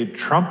be a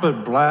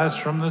trumpet blast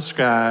from the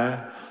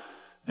sky,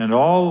 and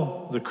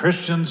all the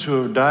Christians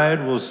who have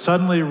died will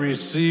suddenly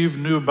receive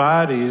new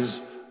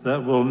bodies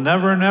that will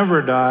never,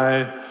 never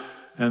die,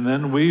 and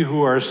then we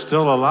who are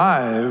still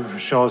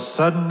alive shall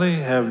suddenly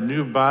have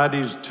new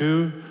bodies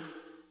too.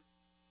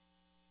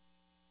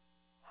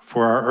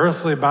 For our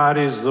earthly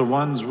bodies, the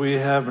ones we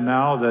have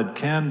now that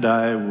can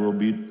die,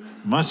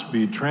 must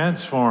be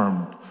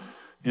transformed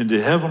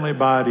into heavenly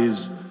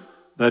bodies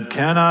that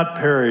cannot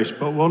perish,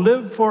 but will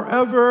live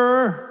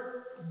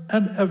forever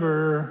and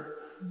ever."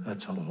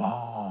 That's a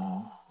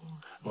long.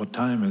 Well,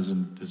 time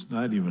isn't. It's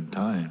not even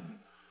time.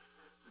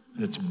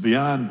 It's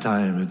beyond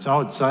time. It's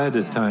outside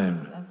of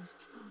time.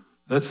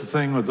 That's the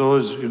thing with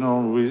those.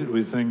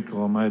 We think,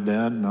 well, my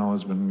dad now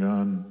has been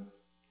gone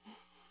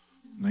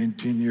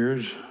 19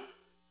 years.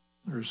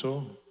 Or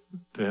so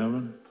to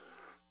heaven.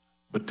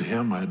 But to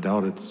him, I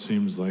doubt it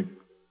seems like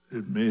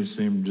it may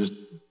seem just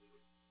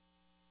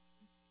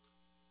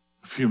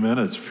a few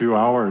minutes, a few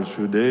hours, a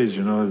few days.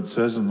 You know, it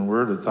says in the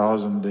Word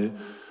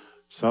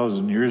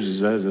 1,000 years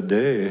is as a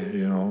day,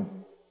 you know.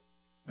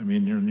 I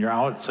mean, you're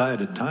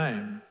outside of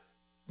time.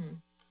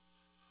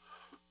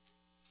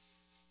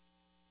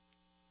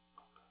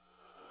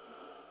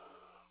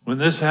 When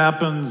this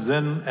happens,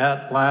 then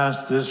at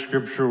last this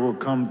scripture will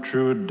come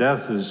true.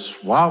 Death is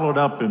swallowed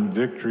up in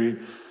victory.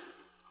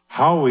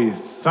 How we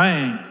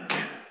thank.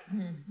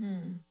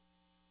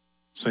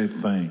 Say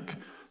thank.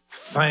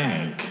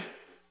 Thank.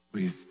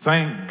 We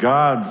thank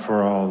God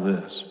for all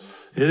this.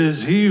 It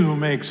is He who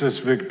makes us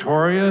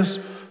victorious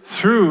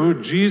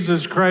through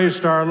Jesus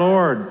Christ our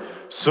Lord.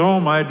 So,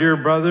 my dear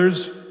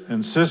brothers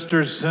and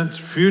sisters, since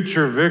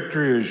future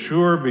victory is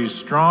sure, be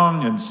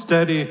strong and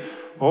steady,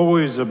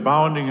 always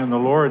abounding in the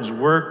Lord's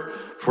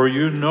work, for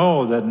you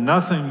know that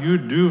nothing you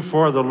do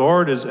for the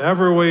Lord is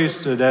ever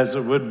wasted, as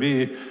it would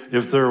be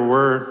if there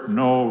were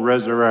no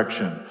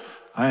resurrection.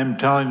 I am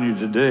telling you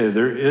today,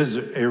 there is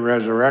a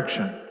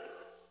resurrection.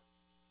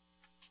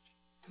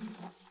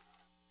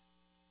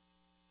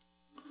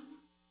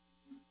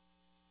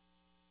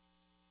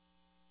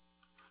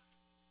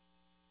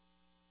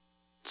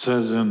 It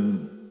says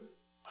in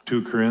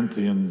 2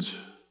 Corinthians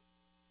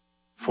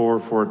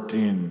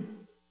 4:14,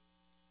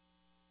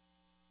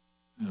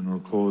 and we'll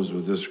close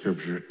with this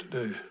scripture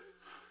today.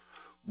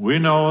 We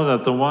know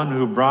that the one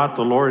who brought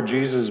the Lord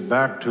Jesus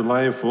back to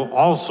life will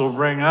also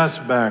bring us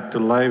back to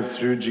life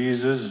through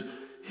Jesus.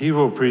 He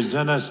will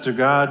present us to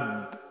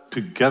God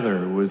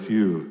together with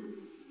you.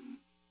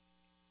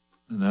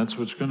 And that's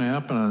what's going to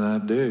happen on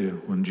that day.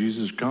 When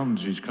Jesus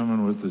comes, He's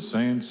coming with the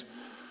saints,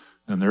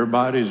 and their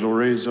bodies will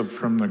raise up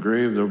from the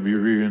grave. They'll be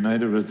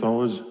reunited with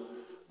those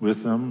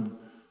with them.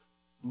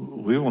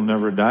 We will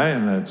never die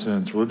in that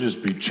sense. We'll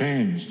just be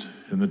changed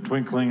in the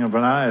twinkling of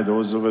an eye,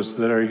 those of us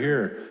that are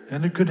here.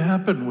 And it could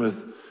happen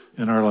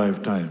in our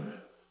lifetime.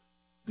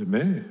 It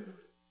may.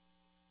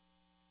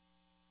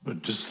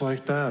 But just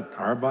like that,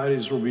 our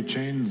bodies will be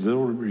changed.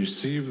 They'll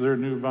receive their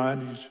new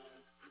bodies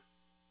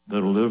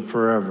that'll live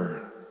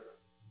forever.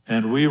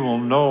 And we will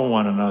know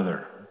one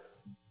another.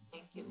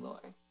 Thank you,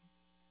 Lord.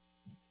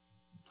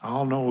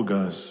 I'll know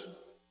Gus.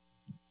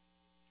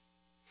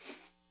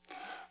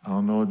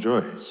 I'll know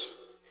Joyce.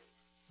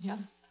 Yeah.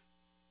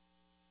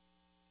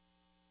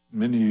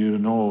 Many of you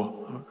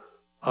know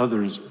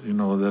others,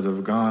 that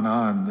have gone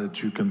on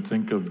that you can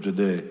think of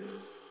today.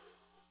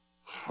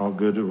 How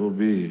good it will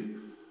be.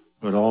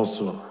 But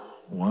also,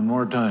 one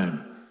more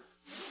time,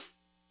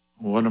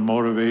 what a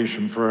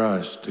motivation for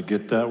us to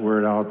get that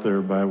word out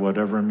there by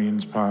whatever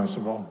means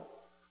possible.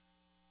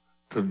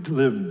 To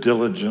live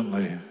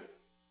diligently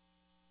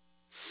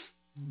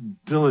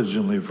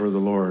for the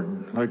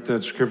Lord. Like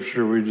that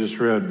scripture we just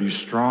read, be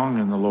strong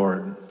in the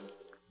Lord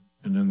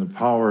and in the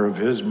power of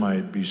His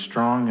might. Be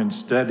strong and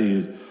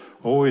steady,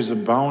 always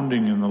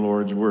abounding in the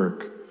Lord's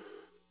work.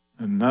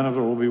 And none of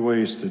it will be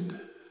wasted,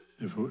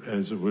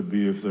 as it would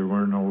be if there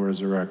were no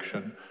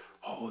resurrection.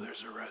 Oh,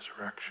 there's a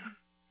resurrection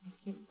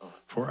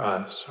for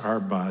us, our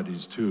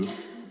bodies too,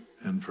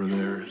 and for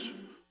theirs.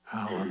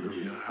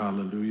 Hallelujah,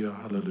 hallelujah,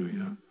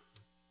 hallelujah.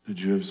 Did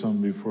you have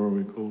something before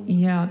we close?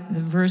 Yeah,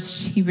 the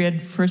verse he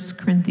read, 1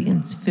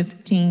 Corinthians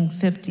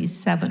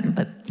 15:57,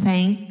 but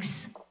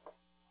thanks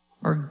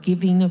or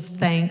giving of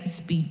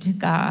thanks be to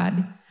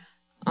God.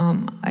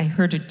 I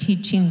heard a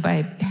teaching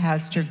by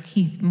Pastor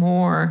Keith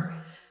Moore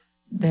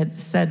that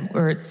said,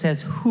 where it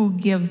says, who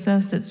gives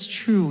us? It's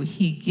true,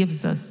 He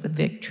gives us the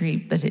victory,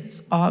 but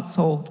it's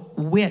also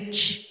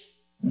which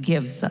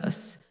gives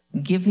us.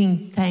 Giving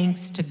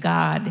thanks to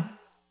God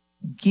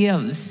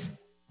gives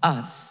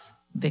us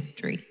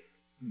victory.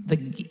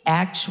 The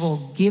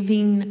actual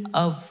giving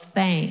of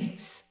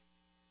thanks.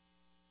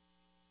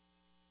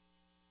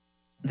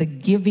 The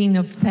giving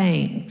of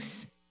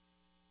thanks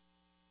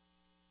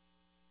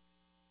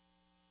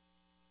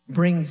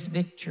brings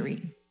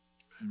victory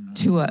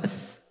to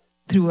us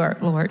through our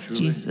Lord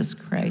Jesus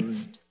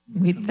Christ.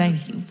 We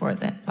thank you for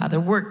that, Father.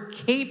 We're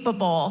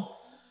capable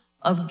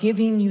of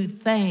giving you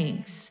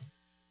thanks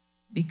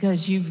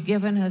because you've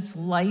given us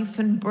life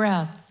and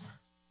breath.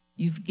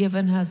 You've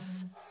given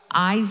us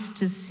eyes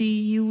to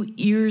see you,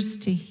 ears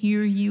to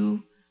hear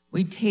you.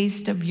 We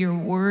taste of your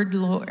word,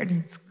 Lord.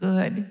 It's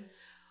good.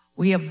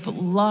 We have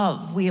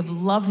love. We have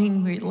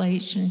loving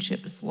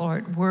relationships,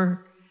 Lord.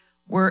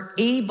 We're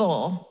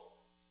able,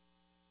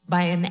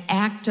 by an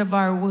act of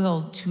our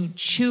will, to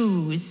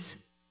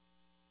choose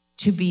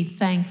to be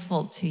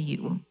thankful to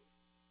you.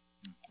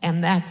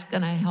 And that's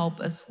going to help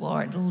us,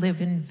 Lord,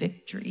 live in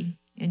victory,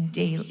 in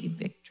daily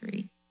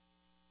victory.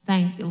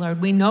 Thank you,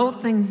 Lord. We know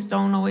things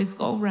don't always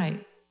go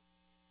right.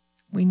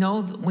 We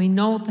know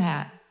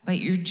that, but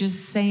you're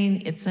just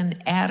saying it's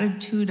an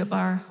attitude of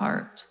our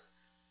heart,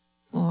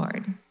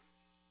 Lord.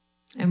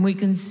 And we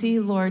can see,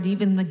 Lord,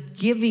 even the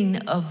giving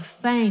of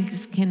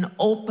thanks can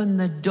open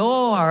the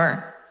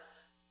door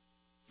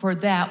for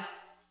that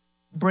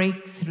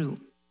breakthrough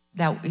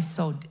that we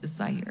so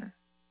desire.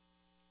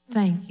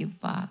 Thank you,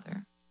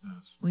 Father.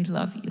 Yes. We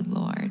love you,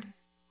 Lord.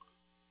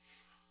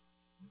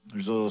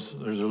 There's a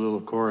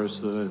little chorus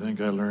that I think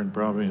I learned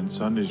probably in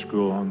Sunday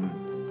school.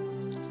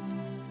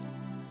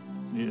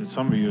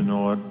 Some of you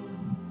know it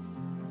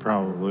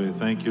probably.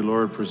 Thank you,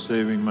 Lord, for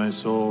saving my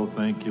soul.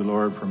 Thank you,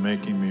 Lord, for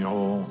making me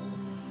whole.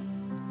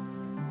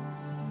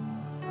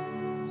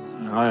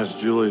 And I'll ask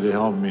Julie to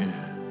help me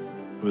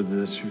with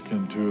this. You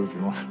can too if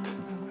you want.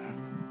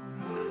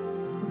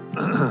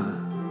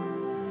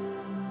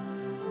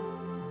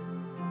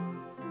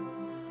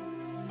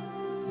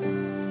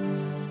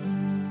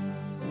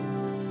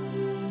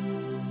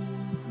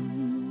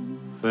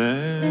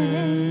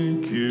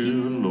 Thank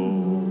you,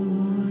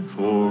 Lord,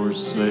 for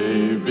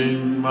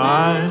saving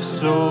my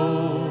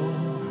soul.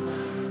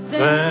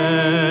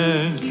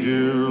 Thank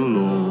you,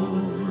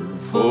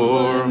 Lord,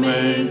 for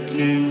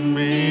making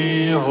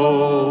me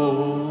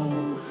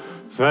whole.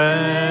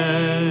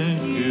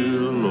 Thank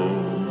you,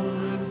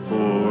 Lord,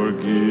 for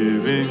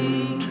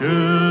giving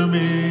to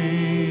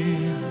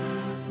me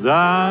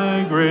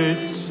thy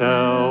great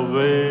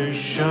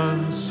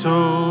salvation,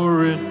 so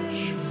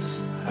rich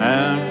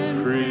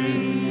and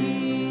free.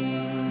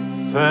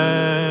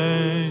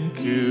 Thank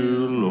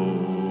you,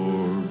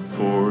 Lord,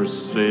 for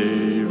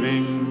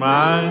saving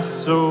my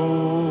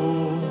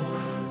soul.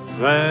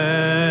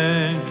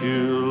 Thank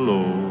you,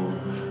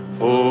 Lord,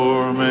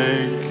 for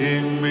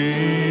making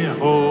me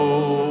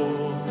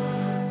whole.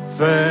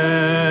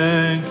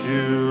 Thank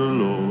you,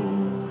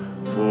 Lord,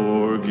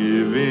 for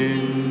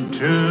giving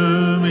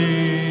to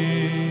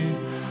me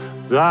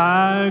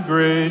thy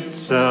great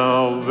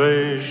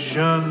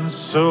salvation,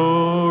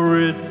 so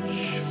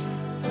rich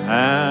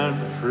and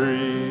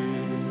free.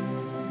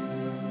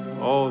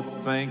 Oh,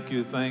 thank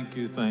you, thank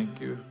you,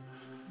 thank you.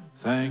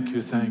 Thank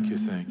you, thank you,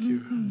 thank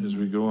you. As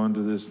we go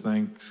into this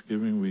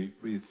Thanksgiving week,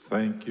 we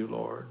thank you,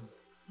 Lord.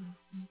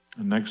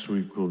 And next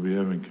week we'll be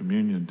having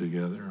communion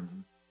together.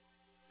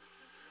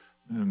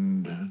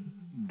 And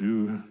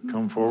do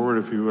come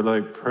forward if you would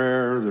like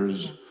prayer.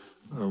 There's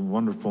a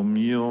wonderful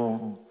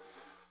meal.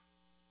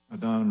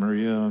 Donna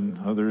Maria and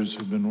others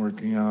have been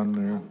working on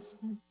there.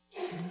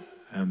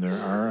 And there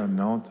are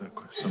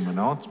some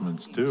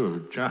announcements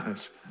too.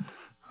 Josh.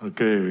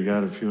 Okay, we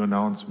got a few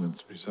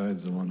announcements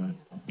besides the one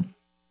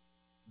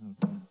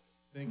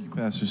Thank you,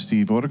 Pastor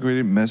Steve. What a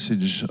great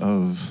message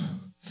of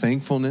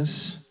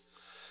thankfulness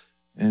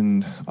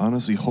and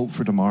honestly hope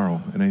for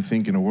tomorrow. And I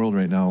think in a world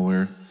right now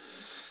where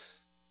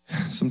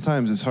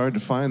sometimes it's hard to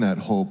find that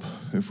hope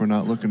if we're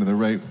not looking to the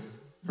right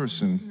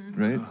person,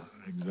 right?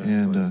 Exactly.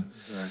 And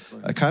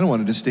I kind of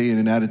wanted to stay in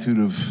an attitude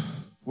of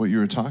what you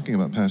were talking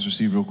about, Pastor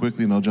Steve, real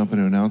quickly, and I'll jump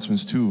into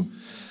announcements too.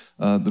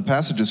 The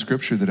passage of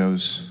scripture that I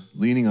was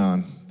leaning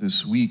on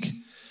this week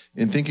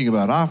in thinking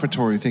about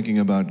offertory, thinking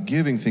about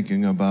giving,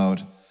 thinking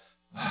about,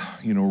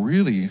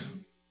 really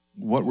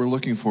what we're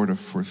looking for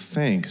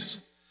thanks.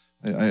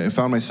 I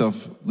found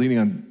myself leaning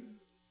on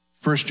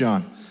 1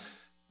 John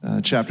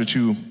chapter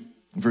 2,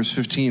 verse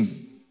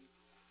 15.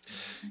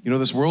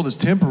 This world is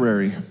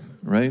temporary,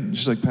 right?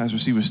 Just like Pastor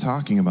Steve was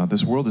talking about,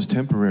 this world is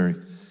temporary.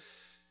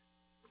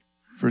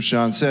 1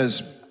 John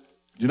says,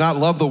 do not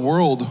love the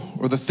world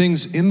or the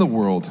things in the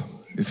world.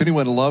 If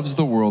anyone loves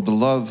the world, the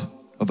love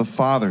of the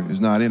Father is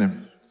not in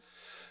him.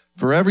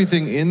 For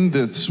everything in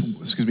the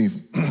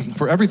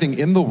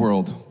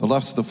world, the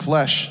lust of the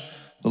flesh,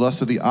 the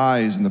lust of the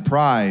eyes, and the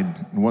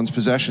pride in one's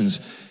possessions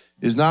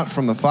is not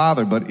from the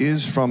Father, but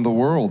is from the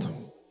world.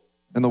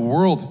 And the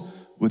world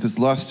with its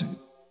lust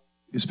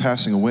is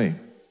passing away.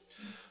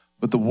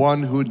 But the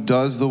one who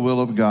does the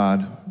will of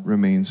God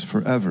remains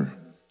forever.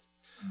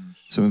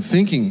 So in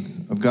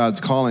thinking of God's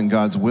calling,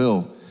 God's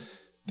will,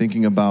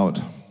 thinking about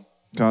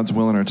God's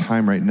will in our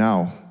time right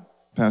now,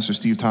 Pastor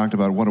Steve talked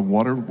about what a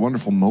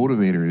wonderful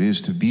motivator it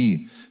is to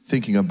be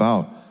thinking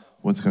about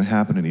what's going to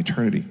happen in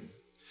eternity.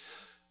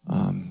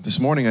 This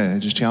morning, I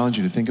just challenge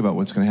you to think about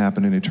what's going to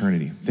happen in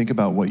eternity. Think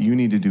about what you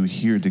need to do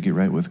here to get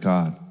right with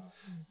God.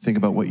 Think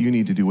about what you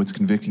need to do, what's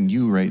convicting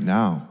you right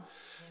now,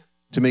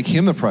 to make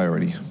him the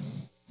priority,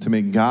 to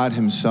make God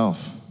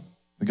himself,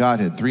 the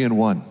Godhead, 3 in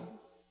 1,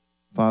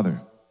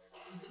 Father,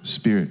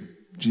 Spirit,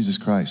 Jesus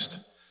Christ.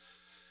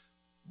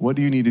 What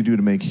do you need to do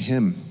to make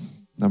him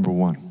number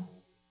one?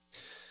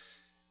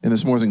 And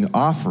this morning,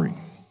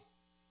 offering,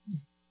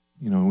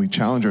 we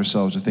challenge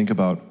ourselves to think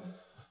about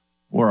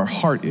where our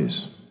heart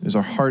is. Is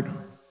our heart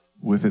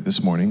with it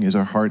this morning? Is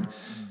our heart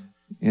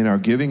in our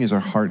giving? Is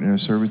our heart in our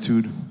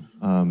servitude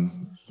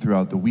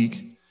throughout the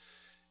week?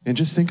 And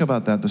just think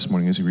about that this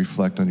morning as you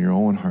reflect on your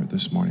own heart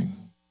this morning.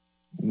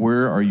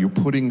 Where are you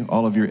putting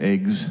all of your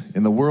eggs?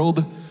 In the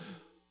world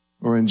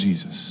or in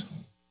Jesus?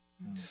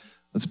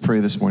 Let's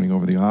pray this morning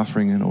over the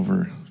offering and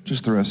over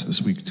just the rest of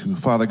this week too.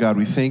 Father God,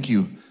 we thank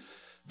you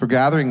for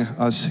gathering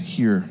us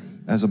here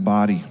as a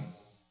body.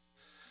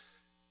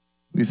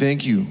 We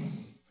thank you,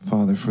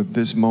 Father, for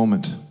this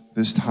moment,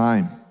 this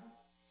time.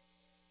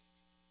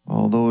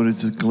 Although it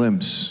is a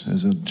glimpse,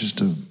 just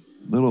a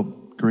little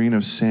grain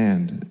of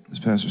sand, as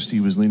Pastor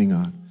Steve was leaning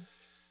on,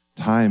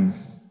 time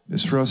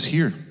is for us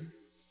here.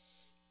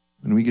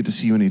 When we get to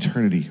see you in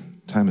eternity,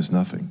 time is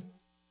nothing.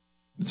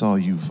 It's all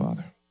you,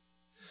 Father.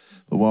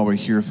 But while we're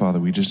here, Father,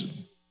 we just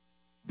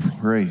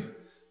Pray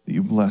that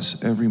you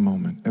bless every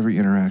moment, every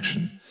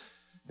interaction,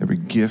 every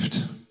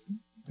gift,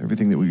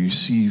 everything that we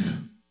receive,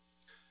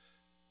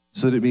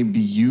 so that it may be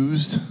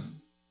used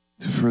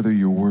to further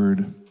your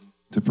word,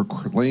 to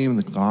proclaim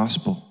the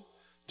gospel,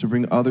 to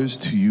bring others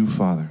to you,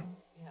 Father,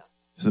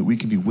 so that we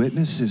can be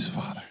witnesses,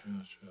 Father.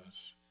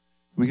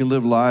 We can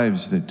live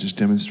lives that just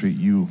demonstrate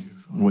you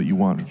and what you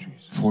want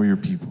for your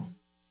people.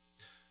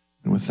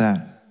 And with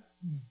that,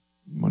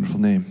 wonderful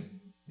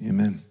name,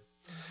 amen.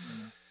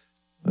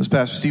 As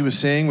Pastor Steve was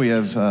saying, we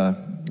have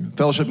a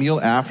fellowship meal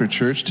after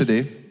church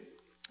today.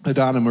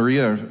 Don and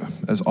Maria are,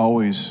 as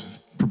always,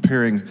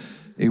 preparing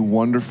a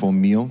wonderful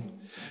meal.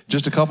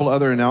 Just a couple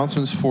other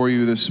announcements for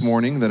you this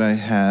morning that I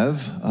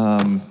have.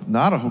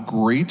 Not a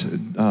great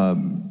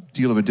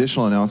deal of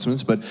additional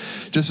announcements, but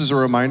just as a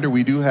reminder,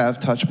 we do have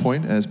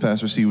Touchpoint, as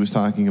Pastor Steve was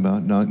talking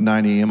about,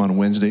 9 a.m. on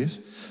Wednesdays.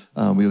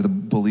 We have the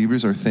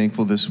believers are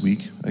thankful this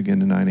week, again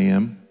to 9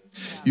 a.m.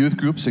 Youth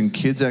groups and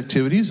kids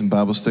activities and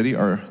Bible study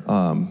are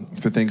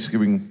for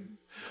Thanksgiving,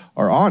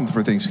 are on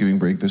for Thanksgiving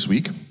break this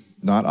week,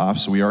 not off,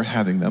 so we are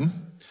having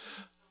them.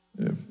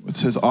 It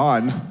says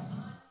on.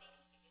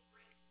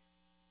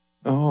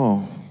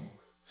 Oh,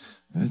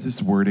 it's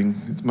just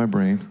wording. It's my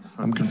brain.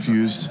 I'm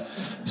confused.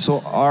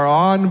 So are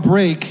on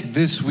break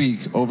this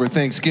week over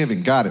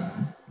Thanksgiving. Got it.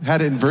 Had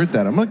to invert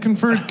that. I'm not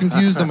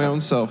confused on my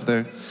own self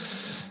there.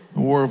 A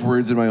war of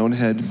words in my own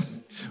head.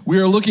 We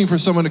are looking for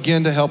someone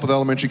again to help with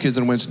elementary kids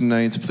on Wednesday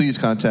nights. Please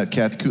contact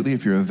Kathy Cootley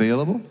if you're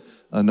available.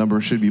 A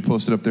number should be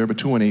posted up there, but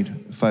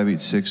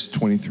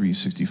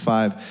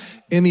 218-586-2365.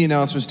 In the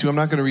announcements too, I'm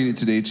not going to read it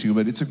today too,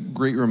 but it's a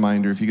great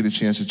reminder if you get a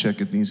chance to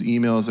check at these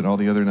emails and all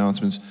the other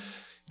announcements.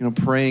 You know,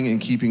 praying and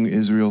keeping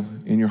Israel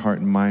in your heart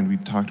and mind. We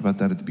talked about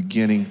that at the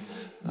beginning.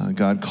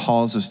 God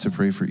calls us to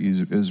pray for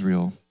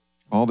Israel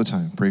all the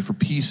time. Pray for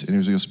peace in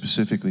Israel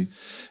specifically.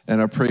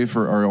 And I pray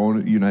for our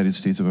own United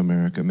States of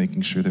America,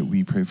 making sure that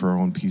we pray for our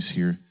own peace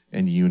here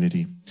and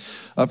unity.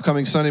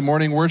 Upcoming Sunday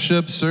morning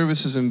worship,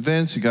 services, and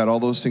events. You got all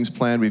those things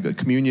planned. We've got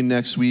communion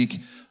next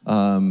week.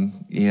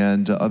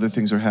 And other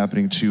things are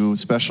happening too.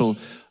 Special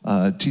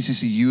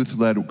TCC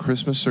youth-led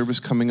Christmas service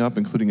coming up,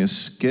 including a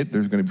skit.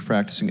 They're going to be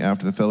practicing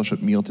after the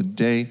fellowship meal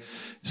today.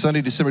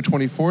 Sunday, December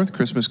 24th,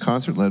 Christmas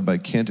concert led by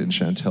Kent and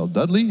Chantel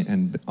Dudley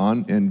and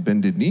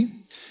Ben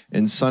Didney.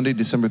 And Sunday,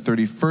 December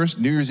 31st,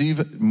 New Year's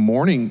Eve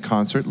morning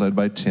concert led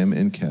by Tim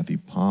and Kathy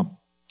Pomp.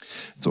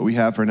 That's what we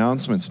have for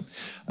announcements.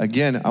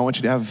 Again, I want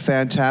you to have a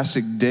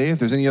fantastic day. If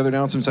there's any other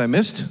announcements I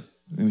missed,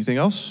 anything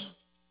else?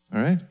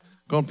 All right.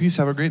 Go in peace.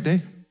 Have a great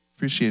day.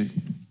 Appreciate it.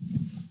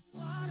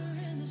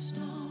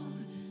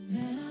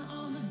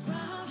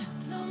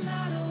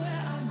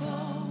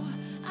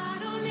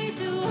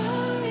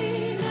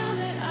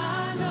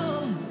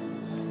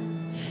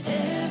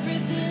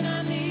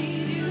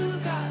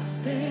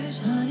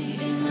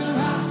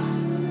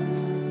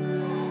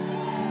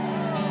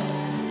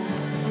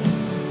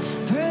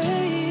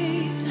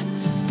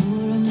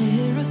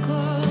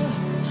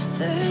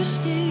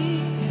 Thirsty